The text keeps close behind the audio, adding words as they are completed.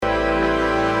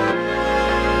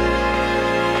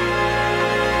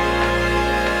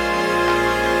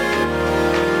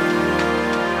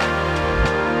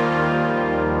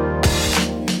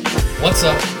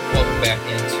What's up? Welcome back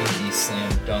into the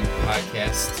Slam Dunk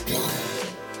Podcast.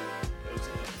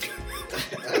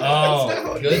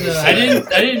 Oh, good. I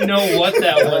didn't know what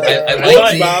that was.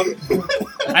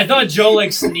 I thought Joe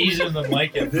sneezed in the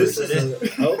mic at This first.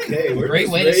 is okay. We're Great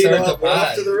just way to ready start the we're off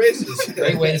pod. to the races.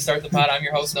 Great way to start the pod. I'm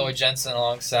your host, Noah Jensen,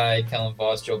 alongside Kellen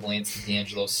Voss, Joe Blance, and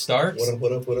D'Angelo Starks. What up?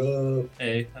 What up? What up?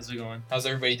 Hey, how's it going? How's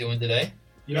everybody doing today?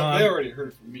 You know, they already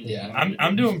heard from me. Yeah.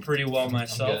 I'm doing pretty well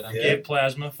myself. I'm good. Gave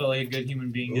plasma, felt like a good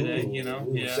human being today. Ooh, You know,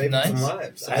 ooh, yeah. saving Nice. some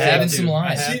lives. I have Saving to. some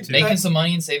lives. I have to. Making some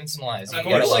money and saving some lives. I You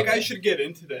feel gotta love like I it. should get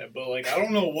into that, but I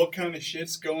don't know what kind of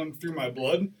shit's going through my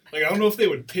blood. I don't know if they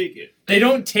would take it. They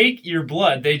don't take your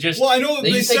blood. They just Well, I know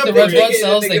They they just take the separate red blood it and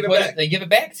cells, they they give it put back. they give it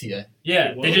back to you.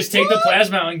 they just take the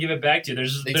plasma out and give it back to you.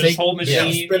 There's They this take- whole yeah.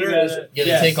 machine. Spinners. Yeah,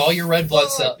 they take all your red blood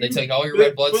cells. They take all your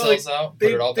red blood But, cells out,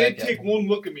 put it all They'd back take in. one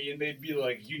look at me and they'd be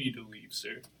like, "You need to leave,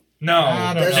 sir." No,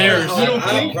 I don't know. there's I don't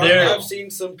think- I've seen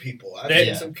some people. I've There-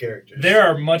 seen some characters. there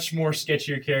are much more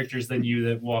sketchier characters than you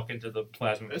that walk into the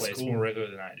plasma That's place cool. more regular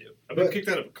than I do. I've been But- kicked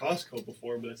out of a Costco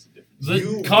before, but that's a difference.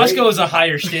 The Costco is a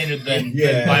higher standard than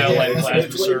BioLife it's plasma way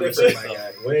service. different, my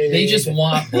guy. Way They just different.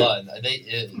 want blood.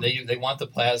 They want the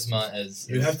plasma as.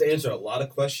 You have to answer a lot of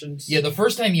questions. Yeah, the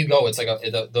first time you go, it's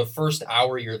the first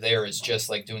hour you're there is just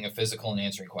like doing a physical and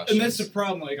answering questions. And that's the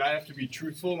problem. I have to be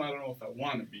truthful, and I don't know if I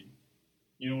want to be.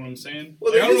 You know what I'm saying?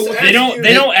 Well, I don't know just what ask They don't. you-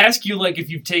 They don't ask you if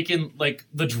you've taken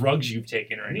the drugs you've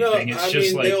taken or No, anything. It's I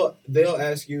just mean they'll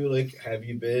ask you have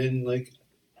you been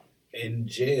in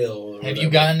jail? Or Have you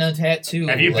whatever. gotten a tattoo?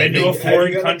 have you been Like, to a have you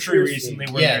foreign got a country piercing? recently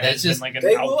where Yeah, there that's has just- been an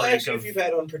They will outbreak ask you of? if you've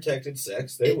had unprotected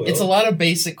sex. They will. It's a lot of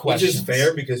basic Which questions. is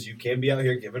fair because you can be out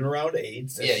here giving around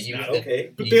AIDS. That's Yeah, you- not okay.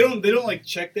 But they don't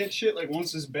check that shit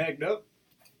once it's bagged up.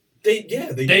 They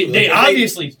They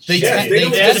obviously They Yes, check- they they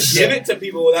don't test just give it. it to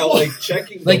people without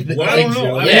checking. Like the the- I don't know.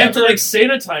 blood, they Joe. have to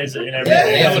sanitize it and everything. Yeah,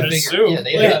 they I have would to figure- assume. yeah,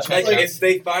 they Yeah, have to check if us.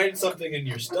 they find something in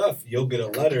your stuff, you'll get a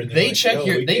letter. And they're They like, check "No,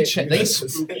 your- we they can't check- do they this."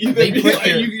 They put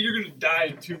your- You're gonna die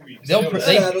in 2 weeks. They'll You know put- what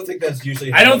they- I don't think that's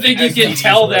usually. I don't think you can STDs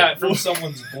tell work. that from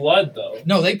someone's blood though.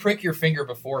 No, they prick your finger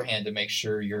beforehand to make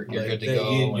sure you're good to that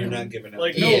go. You're and- not giving out. no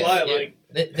Yeah, lie, yeah.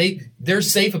 They're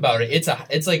safe about it. It's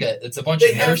a bunch They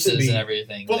of have to nurses be. and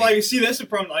everything. But see, that's the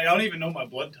problem. I don't even know my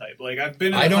blood type. I've been.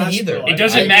 In I the don't hospital. either. It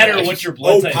doesn't matter what your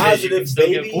blood type is. You positive, can still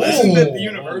get baby. plasma. Isn't that Ooh. the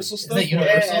universal Is stuff? that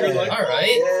universal? Where you're like, All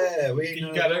right. Yeah, we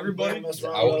You got everybody? mess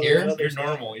around Out with here? that other You're stuff.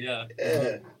 normal, yeah.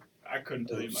 Yeah. I couldn't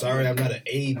tell you. Sorry, I'm not an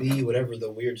AB, whatever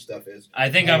the weird stuff is. I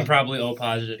think I'm probably O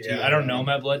positive too. Yeah. I don't know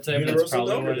my blood type. That's Universal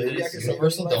probably donor, what it baby. I is. can say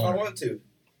Universal anything if I donor. want to.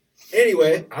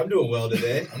 Anyway, I'm doing well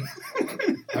today.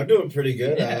 I'm doing pretty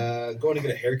good. Yeah. Going to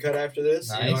get a haircut after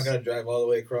this. You know, Nice. I got to drive all the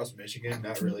way across Michigan.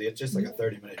 Not really. It's just like a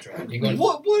 30-minute drive. You going?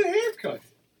 What haircut?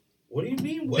 What do you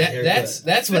mean? What haircut? That's what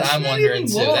That's I'm not wondering even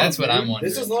too. long, That's what I'm dude.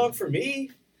 wondering. This is long for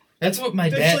me. That's what my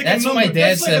That's dad. like a That's what my number- dad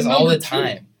that's like a says all number the two.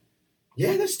 time.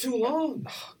 Yeah, that's too long.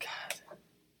 Oh God.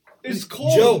 It's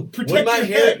cold. Joe, Protect when my your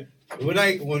hair- head.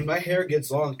 When my hair gets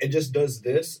long, it just does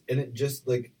this, and it just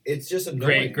it's just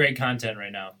annoying. Great content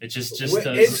right now. It just Wait,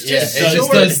 does. it's Yeah, just it just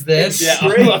short. does this. Yeah.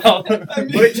 straight. well, I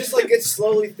mean, But it just gets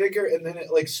slowly thicker, and then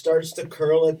it starts to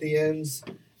curl at the ends,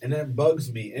 and that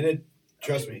bugs me. And it,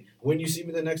 trust me, when you see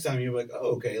me the next time, you're like,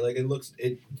 oh, okay, it looks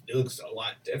a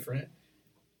lot different.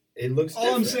 It looks.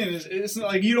 all I'm different. saying is, it's not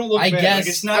like you don't look I bad. guess-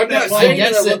 It's not I'm that not long. saying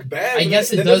guess that I it- look bad. I but guess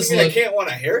that it doesn't does mean I look- can't want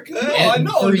a haircut. No, I And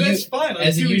know for that's you- fine. I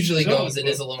As see it what usually you're saying, goes, it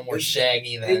but- is a little more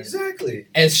shaggy than Exactly.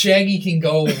 as shaggy can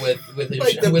go with a, Like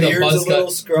the with a beard's buzz a little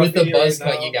cut scruffy with the buzz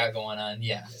right cut now. you got going on.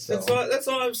 Yeah. So. That's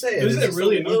all I'm saying. Is It's that just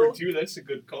really a a number little- 2? That's a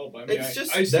good call. But I mean, It's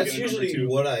just I used to that's get a number usually 2.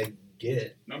 what I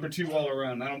get. Number 2 all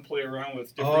around. I don't play around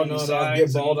with different Oh no, no, sides.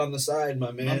 get bald on the side,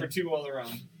 my man. Number 2 all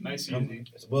around. Nice, easy.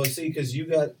 Well, see, because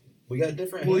we got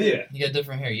different. Well, hair. yeah. You got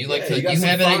different hair. You Yeah, like to you got you some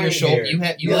have it at your fine shoulder. hair. You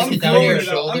have you Yeah, like I'm it down to your growing it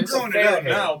out. I'm shoulders. growing it Fair out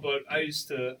hair. now, but I used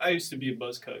to be a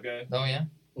buzz cut guy. Oh yeah.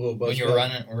 Little buzz When you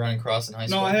cut. were running across in high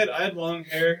school. No, I had long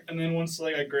hair, and then once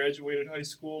I graduated high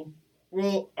school,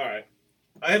 well, all right,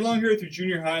 I had long hair through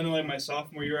junior high, and then my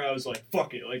sophomore year, I was like,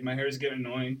 fuck it, my hair's getting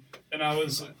annoying, and I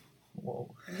was like,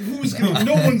 Whoa.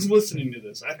 no one's listening to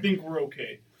this. I think we're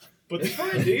okay. But It's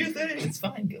fine. Do you think? It's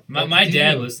fine. Good. my Do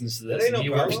dad you? listens to That this. ain't And he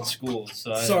no works in problem. school,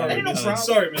 so sorry, ain't no problem.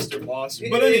 sorry, Mr. Boss. He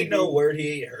But ain't anywho, no word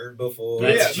he ain't heard before.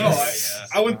 yeah, That's no,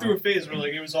 just- I went through a phase where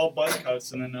it was all buzz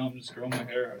cuts, and then now I'm just growing my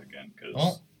hair out again.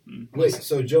 Well, Wait,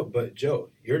 so Joe,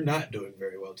 you're not doing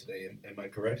very well today. Am I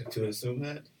correct to assume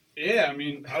that? Yeah, I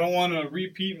mean, I don't want to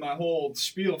repeat my whole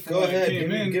spiel from Go when ahead. I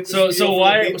came in. give the So spiel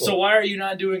for the people. why are you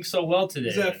not doing so well today?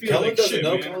 Because I feel Kellen like doesn't shit,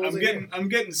 know man. Kellen's a I'm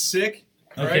getting sick.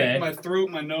 Okay. Right? My throat,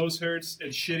 my nose hurts.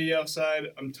 It's shitty outside.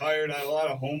 I'm tired. I have a lot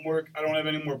of homework. I don't have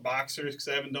any more boxers because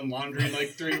I haven't done laundry in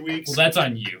like 3 weeks. Well, that's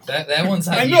on you. That one's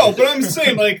on I you. know, but I'm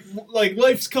saying like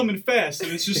life's coming fast,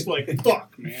 and it's just like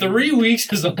fuck, man. 3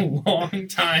 weeks is a long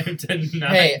time to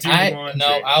not do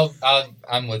laundry.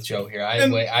 I'm with Joe here. I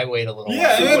wait a little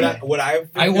Yeah, while.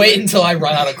 I wait until I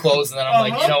run out of clothes, and then I'm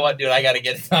like, you know what, dude, I gotta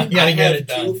get it done. I have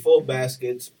 2 full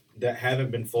baskets that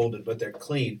haven't been folded, but they're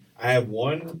clean. I have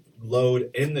 1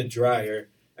 load in the dryer,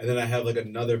 and then I have like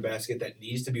another basket that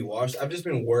needs to be washed. I've just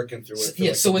been working through it.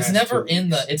 For So the it's past never 2 in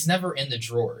weeks. it's never in the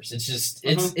drawers. It's just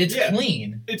it's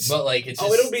clean. But like it's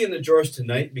just, it'll be in the drawers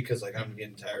tonight because like I'm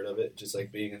getting tired of it, just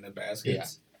like being in the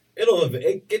baskets. Yeah.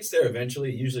 It gets there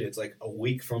eventually. Usually it's like a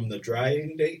week from the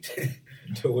drying date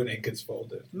to when it gets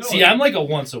folded. No, see, I'm like a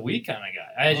once a week kind of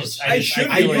guy. I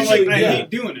hate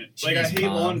doing it. Like I hate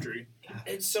laundry.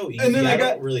 It's so easy. And then I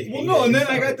got really. and then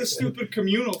I got the stupid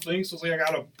communal thing. So it's like I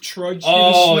gotta trudge.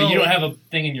 Oh, through the snow. you don't have a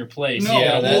thing in your place. No,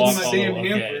 yeah, that's my damn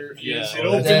hamper. Yeah, it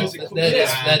opens.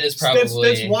 That is probably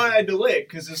that's why I delay it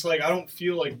because it's like I don't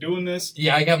feel like doing this.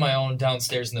 Yeah, I got my own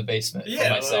downstairs in the basement for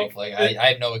myself. I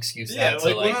have no excuse not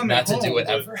to do it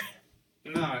ever.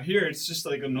 Nah, here it's just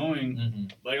like annoying. Mm-hmm.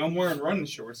 Like I'm wearing running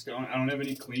shorts. I don't have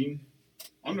any clean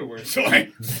underwear, so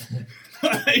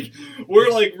we're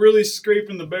like really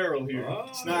scraping the barrel here.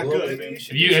 It's not good, man.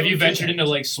 Have you ventured into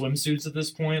like swimsuits at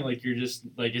this point? Like you're just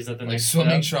like, is that the next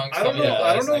swimming trunks? I don't know.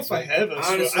 I don't know if I have.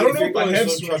 Honestly, I don't know if I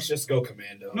have swim trunks. Just go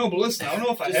commando. No, but listen, I don't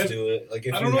know if I have. Just do it. Like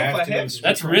if I don't know if I have.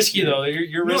 That's risky though.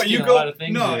 You're risking a lot of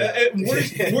things. No,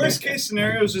 worst case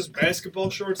scenario is just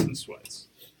basketball shorts and sweats.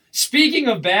 Speaking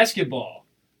of basketball,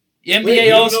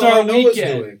 NBA All-Star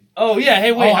Weekend. Oh yeah,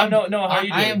 hey wait, how are you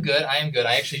doing? I am good.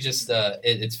 I actually just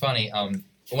it's funny.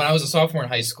 When I was a sophomore in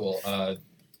high school,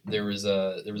 there was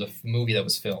a movie that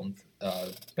was filmed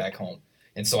back home,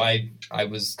 and so I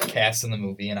was cast in the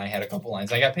movie, and I had a couple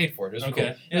lines. I got paid for it. It was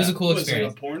cool. It was a cool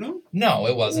experience. Was it a porno? No,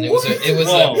 it wasn't. Whoa.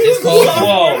 It's called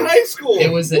high school.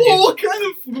 It was. What kind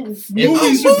of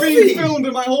movies are being filmed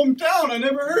in my hometown? I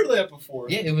never heard of that before.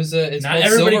 Yeah, it was. It's not called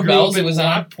everybody Silver grew Bells. up in It was on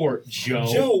Lockport, Joe.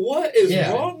 Joe, what is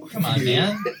wrong with Come on, you?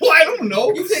 man. Well, I don't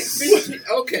know. You think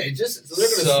okay? Just so they're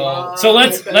gonna slide. So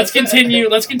let's continue.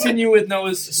 Let's continue with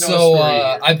Noah's story.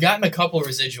 I've gotten a couple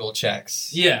residual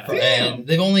checks. Yeah, and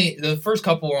the first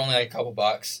couple were only like a couple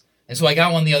bucks, and so I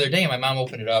got one the other day, and my mom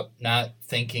opened it up, not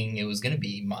thinking it was gonna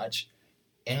be much,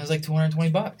 and it was like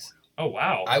 $220. Oh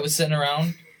wow! I was sitting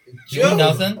around doing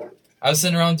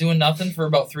nothing. For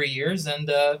about 3 years,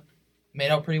 and made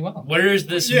out pretty well. Where is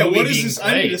this movie what is being this?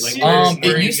 I need to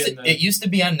played? see It used to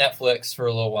be on Netflix for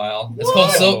a little while. It's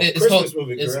called it's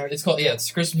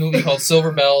a Christmas movie called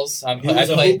Silver Bells.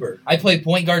 I played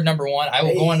point guard number 1. I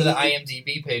will go onto the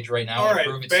IMDb page right now and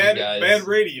prove it to you guys. Bad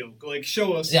radio. Like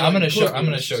show us. Yeah, I'm gonna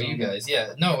show you guys.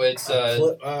 Yeah, no, it's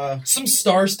some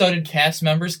star-studded cast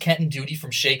members. Kenton Duty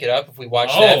from Shake It Up. If we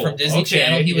watched that from Disney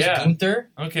Channel, he was Gunther.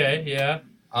 Okay, yeah.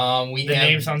 The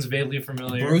name sounds vaguely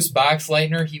familiar. Bruce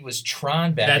Boxleitner, he was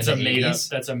Tron back in the 80s.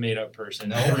 That's a made up person.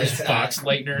 No, Bruce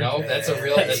Boxleitner. No, that's a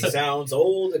real. He sounds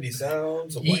old and he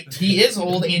sounds white. He is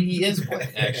old and he is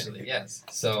white, actually. Yes.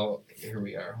 So here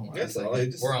we are. Hold on a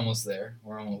second. We're almost there.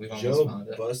 We've almost found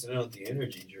it. Busting out the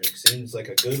energy drink seems like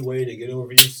a good way to get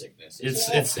over your sickness. It's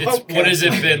what has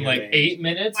it been like 8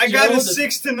 minutes? I got a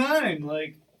 6 to 9.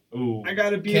 Like. Ooh. I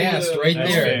gotta be cast able to, right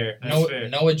that's there. fair.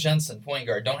 Noah Jensen, point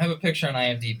guard. Don't have a picture on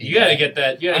IMDb. You gotta get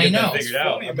that. You gotta get that figured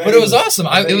out. But it was awesome.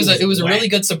 It was a really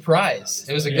good surprise.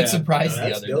 It was a good surprise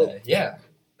the other day. Yeah,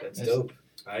 that's dope.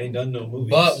 I ain't done no movies.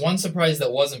 But one surprise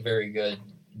that wasn't very good.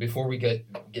 Before we get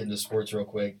into sports, real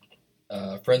quick.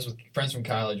 Friends from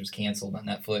College was canceled on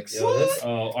Netflix.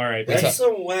 All right. That's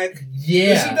some whack.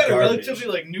 Yeah, isn't that a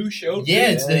relatively new show?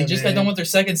 Yeah, they just got done with their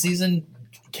second season.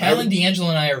 Kellen D'Angelo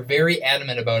and I are very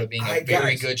adamant about it being a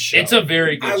very good show. It's a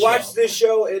very good show. I watched this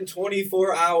show in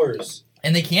 24 hours.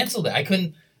 And they canceled it. I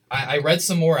couldn't... I read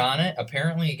some more on it.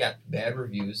 Apparently it got bad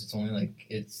reviews.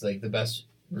 It's like the best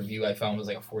review I found was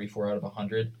like a 44 out of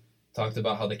 100. Talked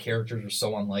about how the characters were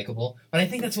so unlikable. But I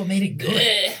think that's what made it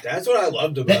good. That's what I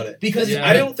loved about it. Because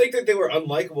I don't think that they were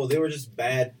unlikable. They were just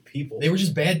bad people. They were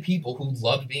just bad people who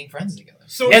loved being friends together.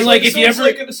 So it's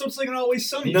like an Always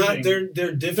Sunny thing.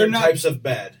 They're different types of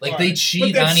bad. Like they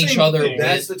cheat on each other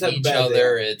with each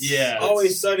other. It's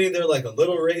Always Sunny. They're like a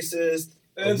little racist.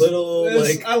 A little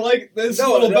I like that's a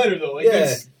little better though. Like,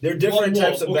 they're different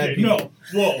types of bad people.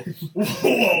 Whoa.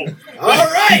 All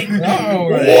right.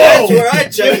 Whoa. That's where I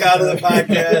check out of the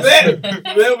podcast.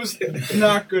 That was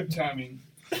not good timing.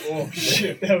 Oh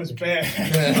shit, that was bad.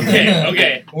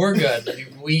 Okay. We're good.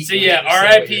 So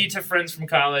R.I.P. to Friends from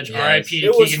College. Yes. R.I.P. to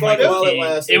It was Keegan fun Michael while it Key.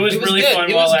 lasted. It was really good. fun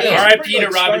It while was it good. R.I.p. to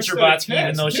Like Robin star-studded Scherbatsky,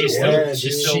 even though cast, she's too. still Yeah, she's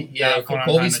dude. still going on Colby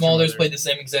comments Smulders or played the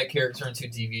same exact character in 2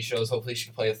 TV shows. Hopefully, she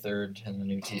can play a third in the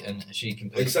new and she can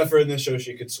play. Except for in this show,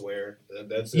 she could swear.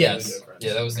 That's the only difference.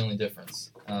 Yeah, that was the only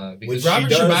difference. Because Which Robin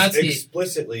she does Scherbatsky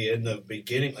explicitly in the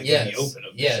beginning, like in the open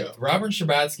of the show. Robin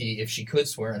Scherbatsky, if she could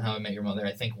swear in How I Met Your Mother,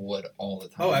 I think would all the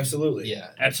time. Oh, absolutely. Yeah,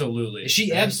 Absolutely.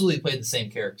 she absolutely played the same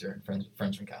character in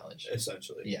Friends from College.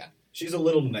 Essentially. Yeah, she's a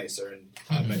little nicer in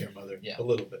How I Met Your Mother. Yeah. A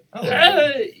little bit.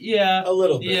 Yeah. A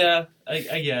little bit. Yeah,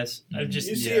 I guess. I just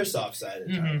You see her soft side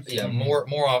at times. Yeah, more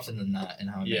often than not in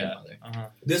How I Met Your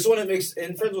Mother. This one, it makes,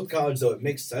 in Friends with College, though, it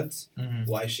makes sense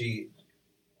why she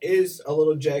is a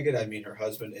little jagged. I mean, her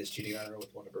husband is cheating on her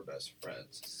with one of her best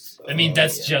friends. So, I mean,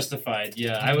 that's justified.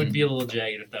 Yeah, I would be a little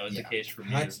jagged if that was the case for me.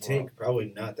 Hot as well. take,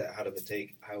 probably not that hot of a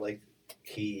take. I like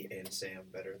Key and Sam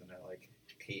better than I like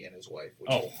Key and his wife.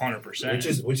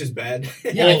 100%. Which is bad.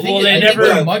 Yeah, Well, I think they I think never-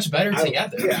 they're much better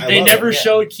together. Yeah, I They love never it.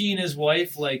 showed Key and his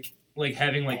wife like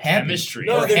having like Happy. chemistry.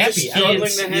 No, Or they're happy. just struggling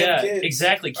Kids, to have yeah, kids.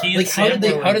 exactly. Key and Like how Sam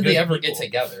did were they good ever get people.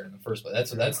 together in the first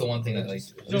place? That's the one thing that like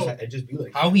It just be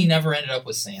like how he never ended up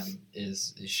with Sam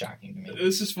is shocking to me.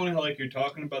 This is funny how like you're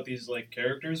talking about these like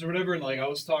characters or whatever, and like I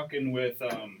was talking with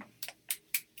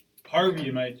Harvey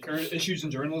in my issues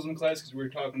in journalism class because we were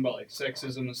talking about like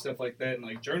sexism and stuff like that and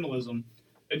like journalism,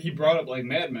 and he brought up like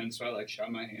Mad Men, so I like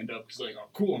shot my hand up because like, oh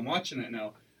cool, I'm watching it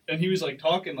now. And he was like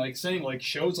talking, like saying like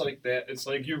shows like that, it's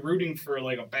like you're rooting for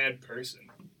like a bad person.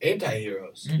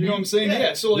 anti-heroes. You know what I'm saying?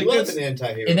 Yeah. So like we love that's, an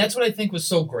anti-hero. And that's what I think was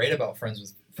so great about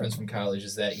Friends from College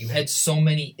is that you had so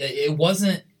many. It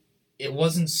wasn't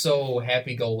so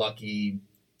happy-go-lucky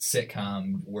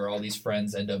sitcom where all these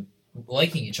friends end up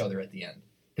liking each other at the end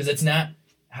because it's not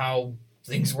how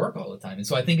things work all the time. And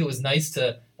so I think it was nice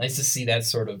to see that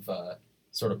sort of.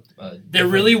 There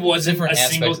really wasn't different a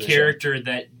single aspects of the character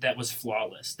that was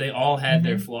flawless. They all had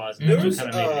their flaws. And There that's was,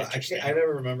 what kind of made it interesting. I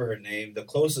never remember her name. The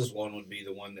closest one would be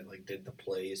the one that like did the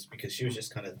plays because she was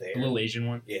just kind of there. The little Asian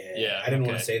one. Yeah, I didn't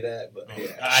want to say that, but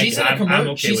yeah. She's in a I'm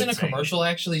okay she's with in a saying commercial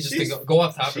actually. Just to go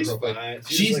off topic she's real quick. fine.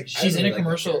 She's in a like her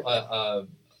commercial, character.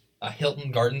 a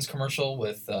Hilton Gardens commercial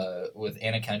with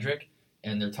Anna Kendrick,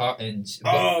 and they're talking.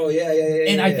 Oh yeah.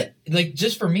 And yeah. like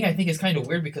just for me, I think it's kind of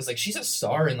weird because like she's a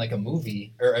star in like a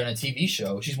movie or in a TV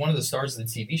show. She's one of the stars of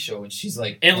the TV show, and she's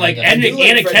like And like I do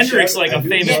Anna Fred Kendrick's Savage. like a I do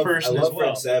famous love- person I love as well.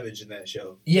 Fred Savage in that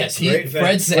show. yes, Great Fred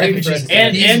Fred Savage Fred is-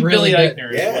 Savage. he's And really Billy good. Eichner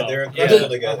as Yeah, well. they're a Yeah. couple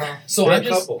together. So They're I a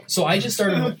couple. just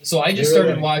They're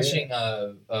started like, watching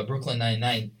Brooklyn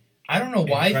Nine-Nine. I don't know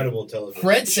why. Incredible television.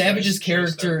 Fred Savage's Just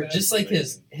character, like that. just like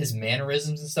his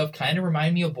mannerisms and stuff, kind of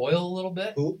remind me of Boyle a little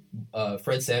bit. Who?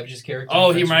 Fred Savage's character.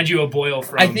 Oh, he reminds you of Boyle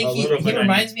from. I think a he little bit.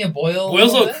 reminds me of Boyle.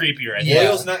 Boyle's a little bit. creepier. I think. Yeah.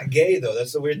 Boyle's not gay though.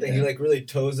 That's the weird thing. He Yeah. like really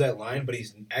toes that line, but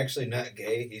he's actually not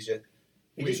gay. He just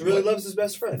Wait, really what? loves his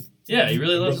best friend. Yeah, he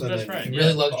really loves his Brooklyn best Nine-Nine. friend. He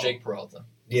really yeah. loves Oh. Jake Peralta.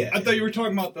 Yeah. I thought you were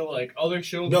talking about the like other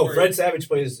show. No, where- Fred Savage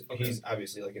plays. Okay. He's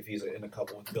obviously like if he's in a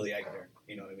couple with Billy Eichner.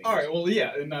 You know what I mean? All right, well,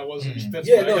 yeah, and that wasn't. Mhm. That's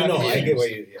Yeah, what I no, got I confused. get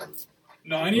what you. Yeah.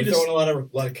 No, I We're need to. throwing a lot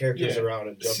of characters Yeah. around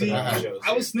and jumping See, around shows.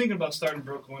 I was thinking about starting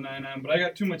Brooklyn Nine-Nine, but I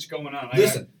got too much going on. I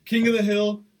Listen, got King of the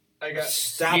Hill. I got.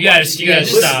 stop. You gotta watching.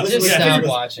 stop. Just Yeah. stop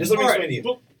watching. Just let me All explain to right, you.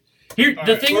 well, Here, All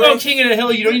the right. thing We're- about King of the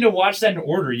Hill, you don't need to watch that in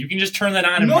order. You can just turn that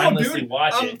on and No, mindlessly dude,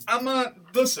 watch it. I'm not.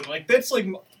 Listen, like that's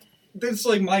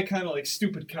like my kind of like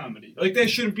stupid comedy. Like that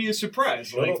shouldn't be a surprise.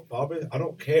 Shut Like up, Bobby. I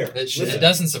don't care. It Listen,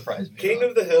 doesn't surprise me. King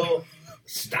of the Hill.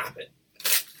 Stop it.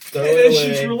 Throw that it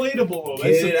shit's away. relatable. Though. Get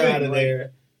That's the it thing. out of like,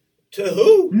 there. To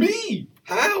who? Me.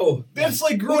 How? That's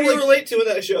like Who growing do you like, relate to in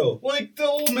that show? like the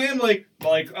old man. Like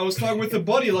I was talking with a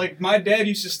buddy. Like my dad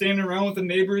used to stand around with the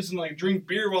neighbors and like drink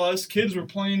beer while us kids were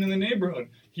playing in the neighborhood.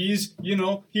 He's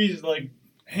like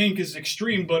Hank is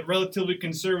extreme but relatively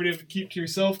conservative. Keep to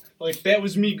yourself. Like that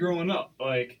was me growing up.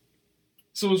 Like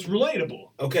so it's relatable.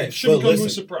 Okay, Shouldn't but come to a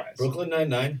listen. surprise. Brooklyn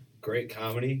Nine-Nine, great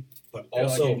comedy, but I like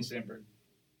also Andy Samberg.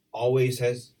 always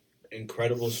has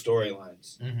incredible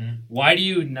storylines. Mm-hmm. Why do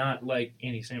you not like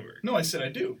Andy Samberg? No, I said I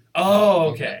do.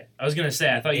 Oh, okay. okay. I was gonna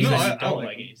say I thought you No, guys I don't like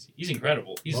like him. Andy. He's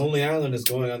incredible. He's Lonely Island is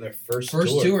going on their first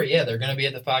First tour, yeah, they're gonna be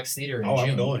at the Fox Theater in Oh,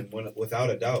 June. I'm going without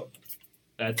a doubt.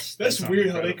 That's weird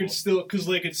how they could still, because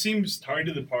like it seems tied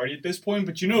to the party at this point,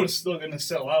 but it's still gonna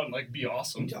sell out and like be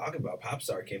awesome. What are you talking about?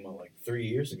 Popstar came out like 3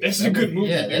 years ago. That's a good movie.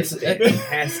 Yeah, that's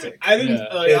fantastic. I didn't.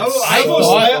 Yeah. I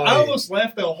almost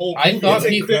laughed that whole. It's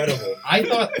incredible. I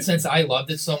thought since I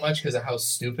loved it so much because of how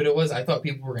stupid it was, I thought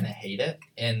people were gonna hate it,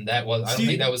 and I don't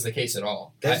think that was the case at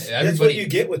all. That's what you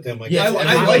get with them. Like, yeah, I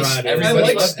like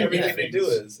everything they do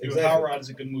is exactly. Power Rod is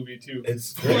a good movie too.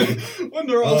 It's great. When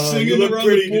they're all singing around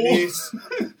the pool. Denise.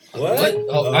 What?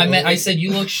 Oh, I said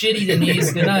you look shitty,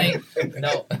 Denise. Good night.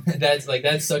 No, that's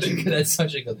such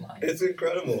a good line. It's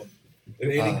incredible.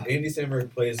 Andy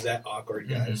Samberg plays that awkward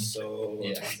guy so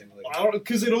amazingly.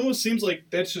 Because it almost seems like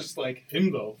that's just like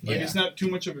him though. Like Yeah. it's not too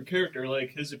much of a character.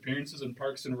 Like his appearances in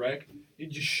Parks and Rec, he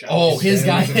just shouts. Oh, his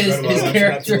incredible.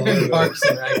 character in Parks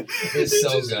and Rec is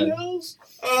so good. Yells.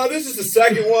 This is the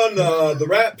second one, the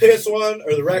rat piss one,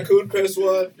 or the raccoon piss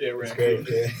one. Yeah, It's raccoon.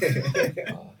 great.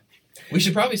 Yeah. We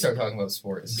should probably start talking about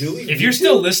sports. Do we? If you're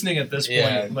still listening at this point,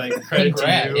 Yeah. like credit to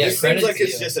Congrats. you. Yeah, It credit seems like to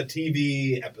it's you. just a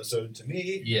TV episode to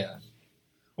me. Yeah.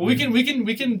 Well, we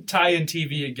can tie in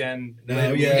TV again. No,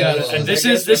 later. yeah. We gotta- Well, and this I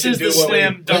guess is we the can do what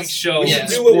Slam we- Dunk Show. We Yeah.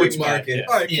 should do what we Sports market.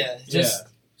 podcast. All right. Yeah. Just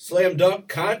Slam dunk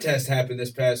contest happened this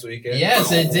past weekend.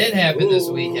 yes, it did happen this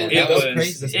weekend. It That was was-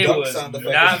 crazy. it was sound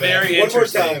effect not is bad. very One more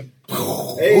interesting. time.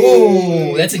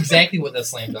 Ooh, that's exactly what the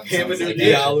slam dunk sounds Hamidou like.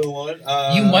 Diallo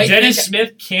one. You might Dennis think-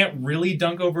 Smith can't really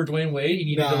dunk over Dwayne Wade. He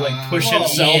needed to Nah. push Oh,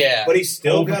 himself. Yeah. but he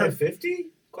still Over. got a 50?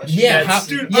 Yeah, That's-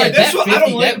 Dude, yeah, that's that what 50, I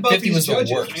don't like that about 50 these was the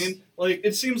judges, worst. man. Like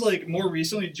it seems like more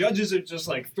recently judges are just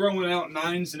like throwing out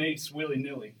 9s and 8s willy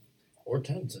nilly. Or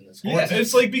 10s in this Yeah, case.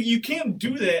 it's like you can't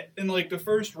do that in like the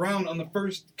first round on the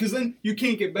first, because then you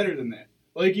can't get better than that.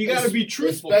 Like you got to be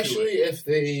truthful. Especially to it. if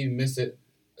they miss it.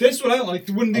 That's what I like.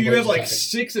 When you have like Avoid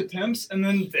 6 attempts and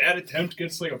then that attempt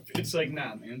gets like it's like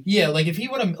nah, man. Yeah, like if he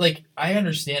would have, like, I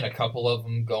understand a couple of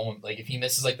them going, like if he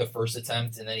misses like the first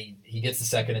attempt and then he gets the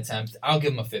second attempt, I'll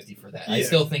give him a 50 for that. I Yeah.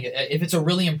 still think if it's a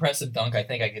really impressive dunk, I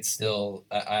think I could still,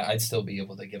 I'd still be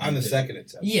able to give him On the 50. second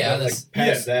attempt. Yeah, But, like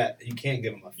past that, you can't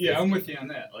give him a 50. Yeah, I'm with you on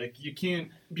that. Like you can't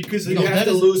because You No, have to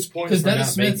Dennis- lose points because for not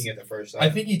Dennis making Smith's- it the first time.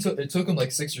 I think it took him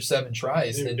like 6 or 7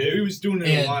 tries, Dude, and he was doing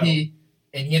it a while.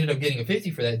 he ended up getting a 50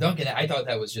 for that dunk, and I thought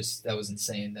that was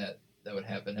insane that would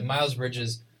happen. And Miles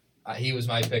Bridges, he was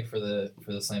my pick for the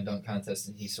slam dunk contest,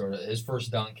 and his first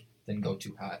dunk didn't go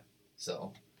too hot,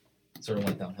 so sort of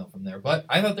went downhill from there. But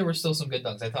I thought there were still some good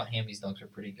dunks. I thought Hammy's dunks were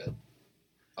pretty good.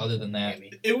 Other than that,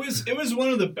 It was one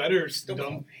of the better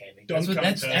dunk that's what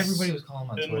contests everybody was calling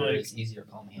him on in, Twitter. like, It's easier to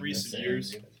call him Hammy. recent than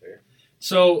years. Hammy.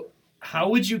 So, how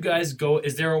would you guys go?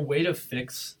 Is there a way to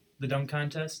fix the dunk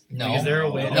contest? No. Like, is there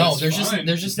a way? No, it's there's fine.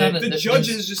 just not. The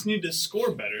judges just need to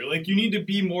score better. Like you need to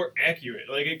be more accurate.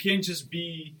 Like it can't just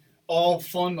be all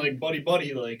fun like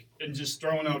buddy like and just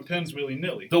throwing out 10s willy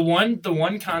nilly. The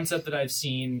one concept that I've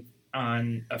seen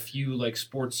on a few like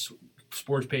sports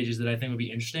pages that I think would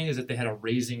be interesting is that they had a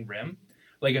raising rim.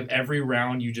 Like if every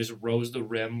round you just rose the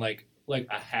rim like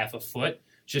a half a foot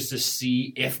just to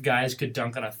see if guys could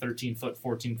dunk on a 13-foot,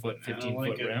 14-foot,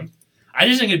 15-foot rim. I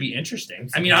just think it'd be interesting.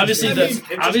 I mean, obviously That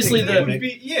the would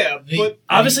be but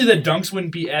obviously the dunks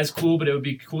wouldn't be as cool, but it would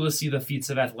be cool to see the feats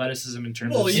of athleticism in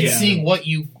terms Well, of and yeah. seeing what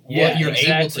you're exactly.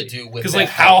 able to do with because that like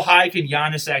how high can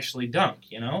Giannis actually dunk?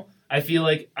 You know, I feel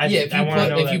like if I want to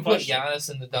know you that put question. Giannis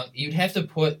in the dunk, you'd have to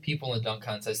put people in the dunk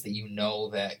contest that you know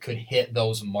that could hit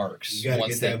those marks. You gotta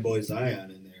once get that boy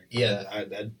Zion in there. Yeah.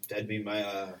 That'd be my.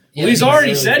 Well, he's already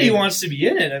really said he favorite. wants to be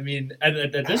in it. I mean,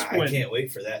 at this point, I can't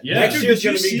wait for that. Yeah. Next Dude, year's did you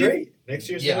gonna be see- great. Next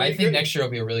year's Yeah, gonna I be think great. next year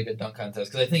will be a really good dunk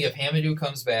contest because I think if Hamidou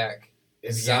comes back,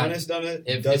 If Giannis done it,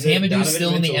 if does it, Hamidou's Donovan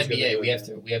still in the Mitchell's gonna NBA, do we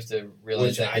it. have to realize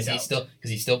Which that I because doubt.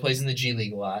 he still plays in the G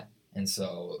League a lot, and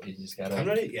so you just gotta.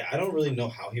 I don't really know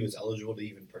how he was eligible to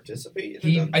even participate. In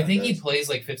the dunk I think he contest. plays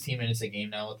like 15 minutes a game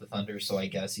now with the Thunder, so I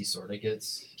guess he sort of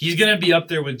gets. he's gonna be up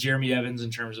there with Jeremy Evans in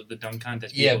terms of the dunk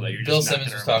contest. Yeah, People that you're Bill just not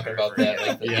Simmons gonna was talking remember about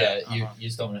that. forever. Like, Yeah, you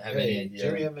just don't have Hey, any idea.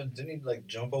 Jeremy Evans didn't he like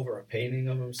jump over a painting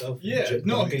of himself? yeah, J-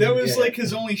 no, dunking? that was Yeah. like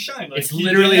his only shine. Like It's he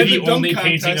literally had the dunk only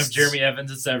painting of contests. Jeremy Evans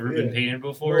that's ever been Yeah. painted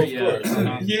before. Well, of Yeah,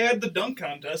 course. He had the dunk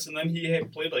contest, and then he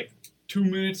had played like 2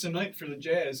 minutes a night for the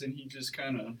Jazz, and he just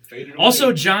kind of faded away.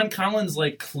 Also, John Collins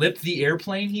like clipped the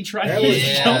airplane he tried That to was,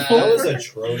 Yeah. jump that was over.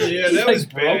 atrocious. yeah, He, that like, was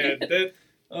broke bad. it. That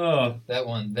Oh, That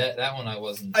one I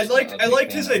wasn't. I a big liked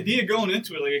fan his of. idea going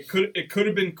into it. Like it could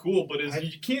have been cool, but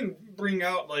you can't bring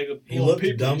out like a He little looked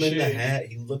paper dumb in the mache. hat.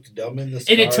 He looked dumb in the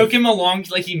scarf. and it took him a long.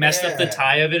 Like he messed up the Yeah.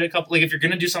 tie of it a couple. Like if you're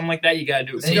gonna do something like that, you gotta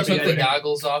do it. Then he gotta be took the accurate.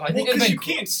 goggles off. I Well, think it'd because been you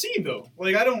cool. can't see though.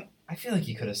 Like I don't. I feel like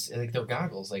you could have like they're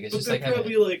goggles. Like it's But just they're like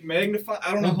probably like magnified.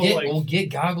 I don't know how like. we'll get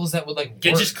goggles that would like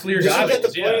Get work. just clear This is at the goggles.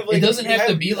 point Yeah. of, like, It doesn't you have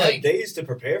to be, you like- days to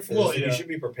prepare for this. Well, Like, yeah. you should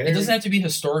be prepared. It doesn't have to be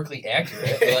historically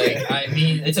accurate. Like I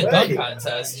mean, it's a dunk Right.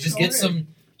 contest. Just get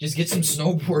some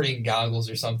snowboarding goggles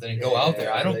or something and go out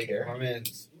there. I don't like, care. My man,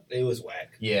 it was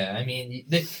whack. Yeah, I mean,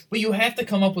 but you have to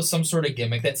come up with some sort of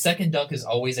gimmick. That second dunk is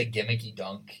always a gimmicky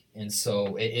dunk, and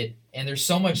so and there's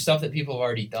so much stuff that people have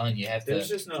already done. You have to. There's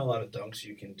just not a lot of dunks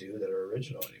you can do that are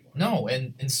original anymore. No,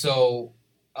 and so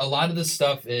a lot of the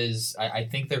stuff is I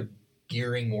think they're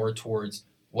gearing more towards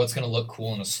what's going to look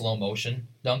cool in a slow motion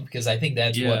dunk because I think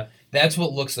that's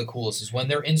what looks the coolest is when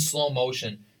they're in slow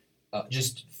motion,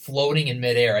 just floating in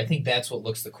midair. I think that's what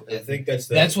looks the coolest. I think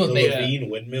that's what the made Levine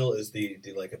windmill is the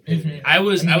like epitome. Mhm. I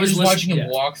was just watching him yeah.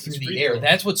 walk through It's the pretty air. cool.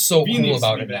 That's what's so He cool needs to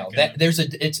about be it now. back in That there's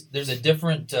a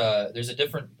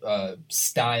different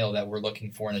style that we're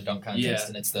looking for in a dunk contest, Yeah.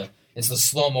 and it's the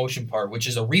slow motion part, which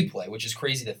is a replay, which is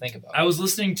crazy to think about. I was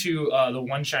listening to the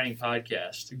One Shining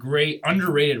podcast, great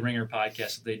underrated ringer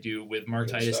podcast that they do with Mark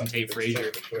Good Titus stuff, and Tate good Frazier.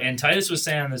 stuff, for sure. And Titus was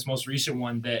saying on this most recent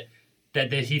one that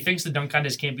he thinks the dunk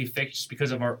contest can't be fixed just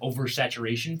because of our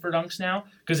oversaturation for dunks now.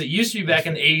 Because it used to be back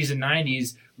in the 80s and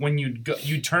 90s when you'd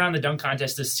turn on the dunk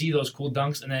contest to see those cool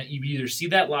dunks, and then you'd either see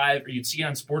that live or you'd see it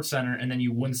on SportsCenter, and then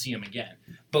you wouldn't see them again.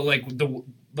 But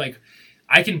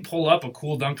I can pull up a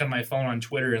cool dunk on my phone on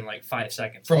Twitter in like 5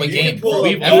 seconds. From a You game can pull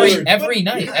up every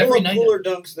night. You can Every pull up night. cooler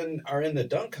dunks than are in the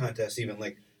dunk contest. Even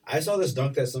like I saw this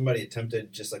dunk that somebody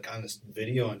attempted just like on this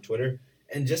video on Twitter,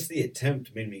 and just the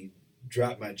attempt made me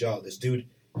drop my jaw. This dude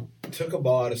took a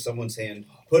ball out of someone's hand,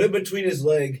 put it between his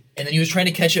leg. And then he was trying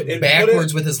to catch it And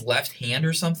backwards with his left hand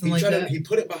or something He like tried that. he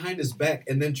put it behind his back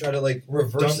and then tried to like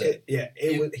Reverse dunk it. Yeah,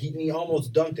 he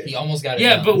almost dunked it. He almost got it.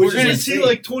 Yeah, down. but Which we're is gonna insane. see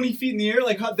like 20 feet in the air.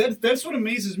 Like how that's what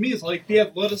amazes me is like the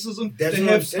athleticism. That's they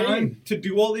what I'm have time saying. to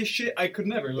do all this shit. I could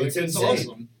never. Like It's it's insane.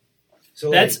 awesome. So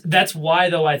That's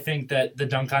why though I think that the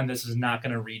dunk contest is not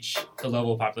going to reach the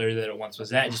level of popularity that it once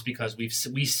was at, just because we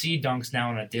see dunks now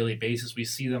on a daily basis. We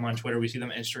see them on Twitter, we see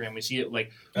them on Instagram, we see it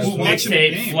like That's Who's watching the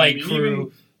mixtape, game? flight I mean,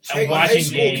 crew, high watching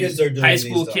school games. kids are doing High these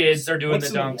school dunks. kids are doing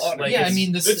What's the in the dunks. water? Like, yeah, I it's-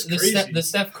 mean it's the crazy.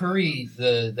 Steph Curry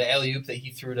the alley oop that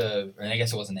he threw to, and I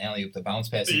guess it wasn't an alley oop, the bounce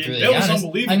pass he Yeah, threw to that was Giannis.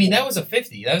 unbelievable. I mean that was a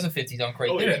 50. That was a 50 dunk right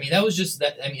Oh, there. yeah. I mean that was just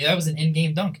that. I mean that was an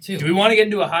in-game dunk too. do we want to get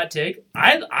into a hot take?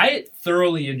 I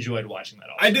thoroughly enjoyed watching that.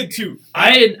 I did too.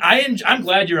 I'm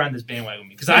glad you're on this bandwagon with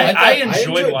me because No, I I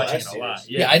enjoyed watching it last a lot.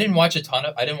 year's. Yeah, I didn't watch a ton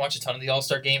of the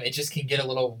All-Star game. It just can get a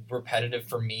little repetitive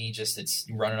for me. Just it's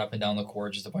running up and down the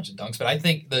court, just a bunch of dunks. But I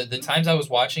think the times I was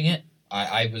watching it,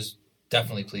 I was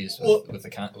definitely pleased with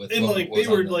And what like was they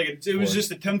were on the like it was board.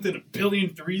 just attempted 1 billion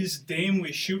threes. Dame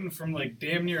was shooting from like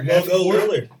damn near Go half court.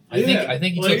 Lillard. I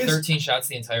think he like, took it's 13 shots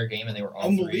the entire game, and they were all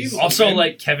Unbelievable. threes. Also, man.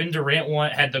 like Kevin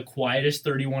Durant had the quietest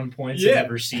 31 points Yeah. I've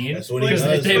ever seen. That's what he Because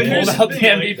does. they But here's pulled the out the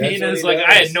thing, like, MVP, that's and what it's he like does.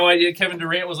 I had no idea Kevin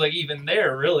Durant was like even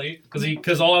there, really,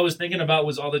 because all I was thinking about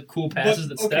was all the cool passes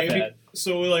that Steph had.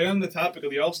 So like on the topic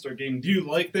of the All Star game, do you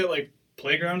like that like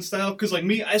playground style? Because like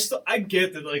me, I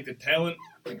get that like the talent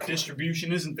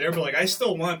distribution isn't there, but like I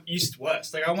still want East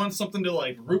West. Like I want something to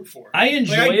like root for. I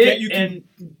enjoy Like, I get it, you and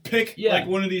can pick Yeah. like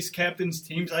one of these captains'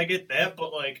 teams. I get that,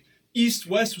 but like East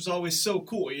West was always so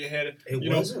cool. You had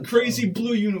It wasn't, crazy though.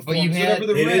 blue uniforms, you had- whatever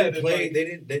the They red. didn't and, play. like, They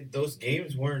didn't. Those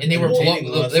games weren't. And they were entertaining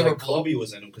blow- unless, they were like, blow- Kobe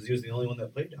was in them because he was the only one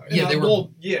that played hard. Yeah, they were-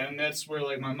 and that's where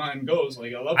like my mind goes.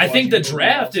 Like I love. I think the watching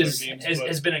draft All-Star games, but-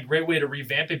 has been a great way to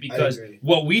revamp it because agree.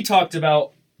 what we talked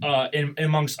about in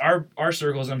amongst our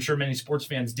circles, I'm sure many sports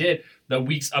fans did, the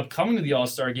weeks upcoming to the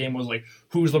All-Star game was like,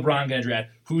 who's LeBron going to draft?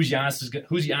 Who's Giannis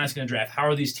going to draft? How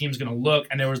are these teams going to look?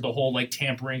 And there was the whole like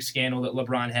tampering scandal that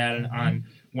LeBron had on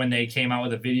when they came out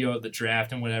with a video of the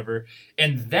draft and whatever.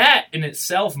 And that in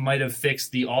itself might have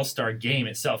fixed the All-Star game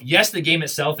itself. Yes, the game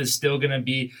itself is still going to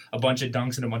be a bunch of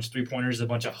dunks and a bunch of three-pointers, a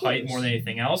bunch of height more than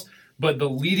anything else. But the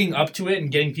leading up to it and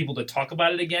getting people to talk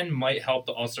about it again might help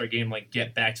the All-Star game like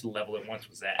get back to the level it once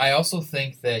was at. I also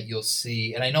think that you'll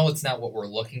see, and I know it's not what we're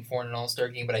looking for in an All-Star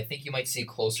game, but I think you might see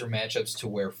closer matchups to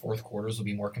where fourth quarters will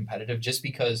be more competitive, just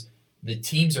because the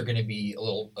teams are going to be a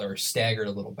little or staggered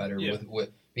a little better Yeah. with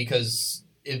because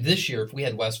this year if we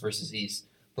had West versus East,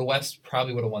 the West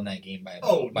probably would have won that game by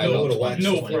about would've 20. won.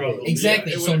 no 20. problem.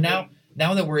 Exactly. Yeah, it So would've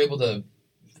now that we're able to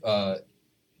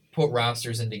put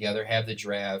rosters in together, have the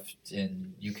draft,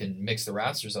 and you can mix the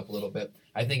rosters up a little bit,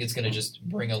 I think it's going to just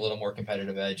bring a little more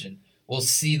competitive edge, and we'll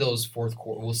see those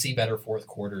we'll see better fourth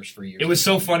quarters for years. It was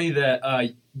so funny that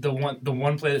the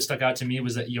one play that stuck out to me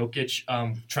was that Jokic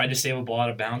tried to save a ball out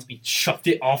of bounds. He chucked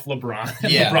it off LeBron.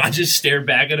 And Yeah. LeBron just stared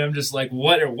back at him, just like,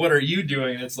 "What are you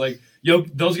doing?" And it's like,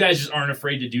 those guys just aren't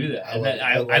afraid to do that.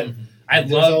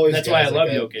 That's why I love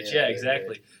Jokic. Yeah,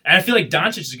 exactly. And I feel like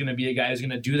Doncic is going to be a guy who's going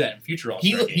to do that in future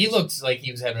All-Star games. He looked like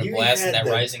he was having a blast in that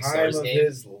Rising Stars game.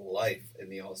 His life in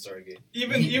the All-Star game.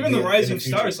 Even the Rising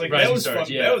Stars, like Rising that was Stars,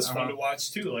 fun. yeah. That was fun to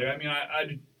watch too. Like I mean,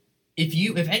 I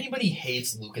If anybody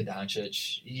hates Luka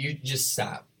Doncic, you just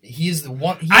stop. He is the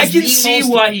one. I can see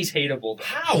why he's hateable. Though.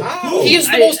 How? He is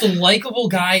the most likable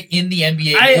guy in the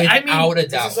NBA without a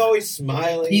doubt. He's always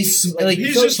smiling. He's just the like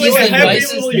a happy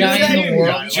nicest little guy in the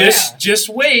world. guy. Just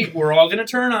wait. We're all gonna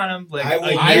turn on him. Like I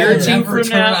a year or will two never from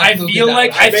turn now. on I Luka feel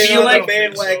like Doncic. I've been on the so.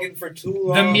 bandwagon for too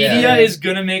long. the media Yeah. is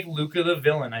gonna make Luka the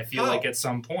villain. I feel How? like at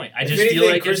some point. I If just anything, feel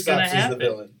like it's Kristaps gonna is the happen.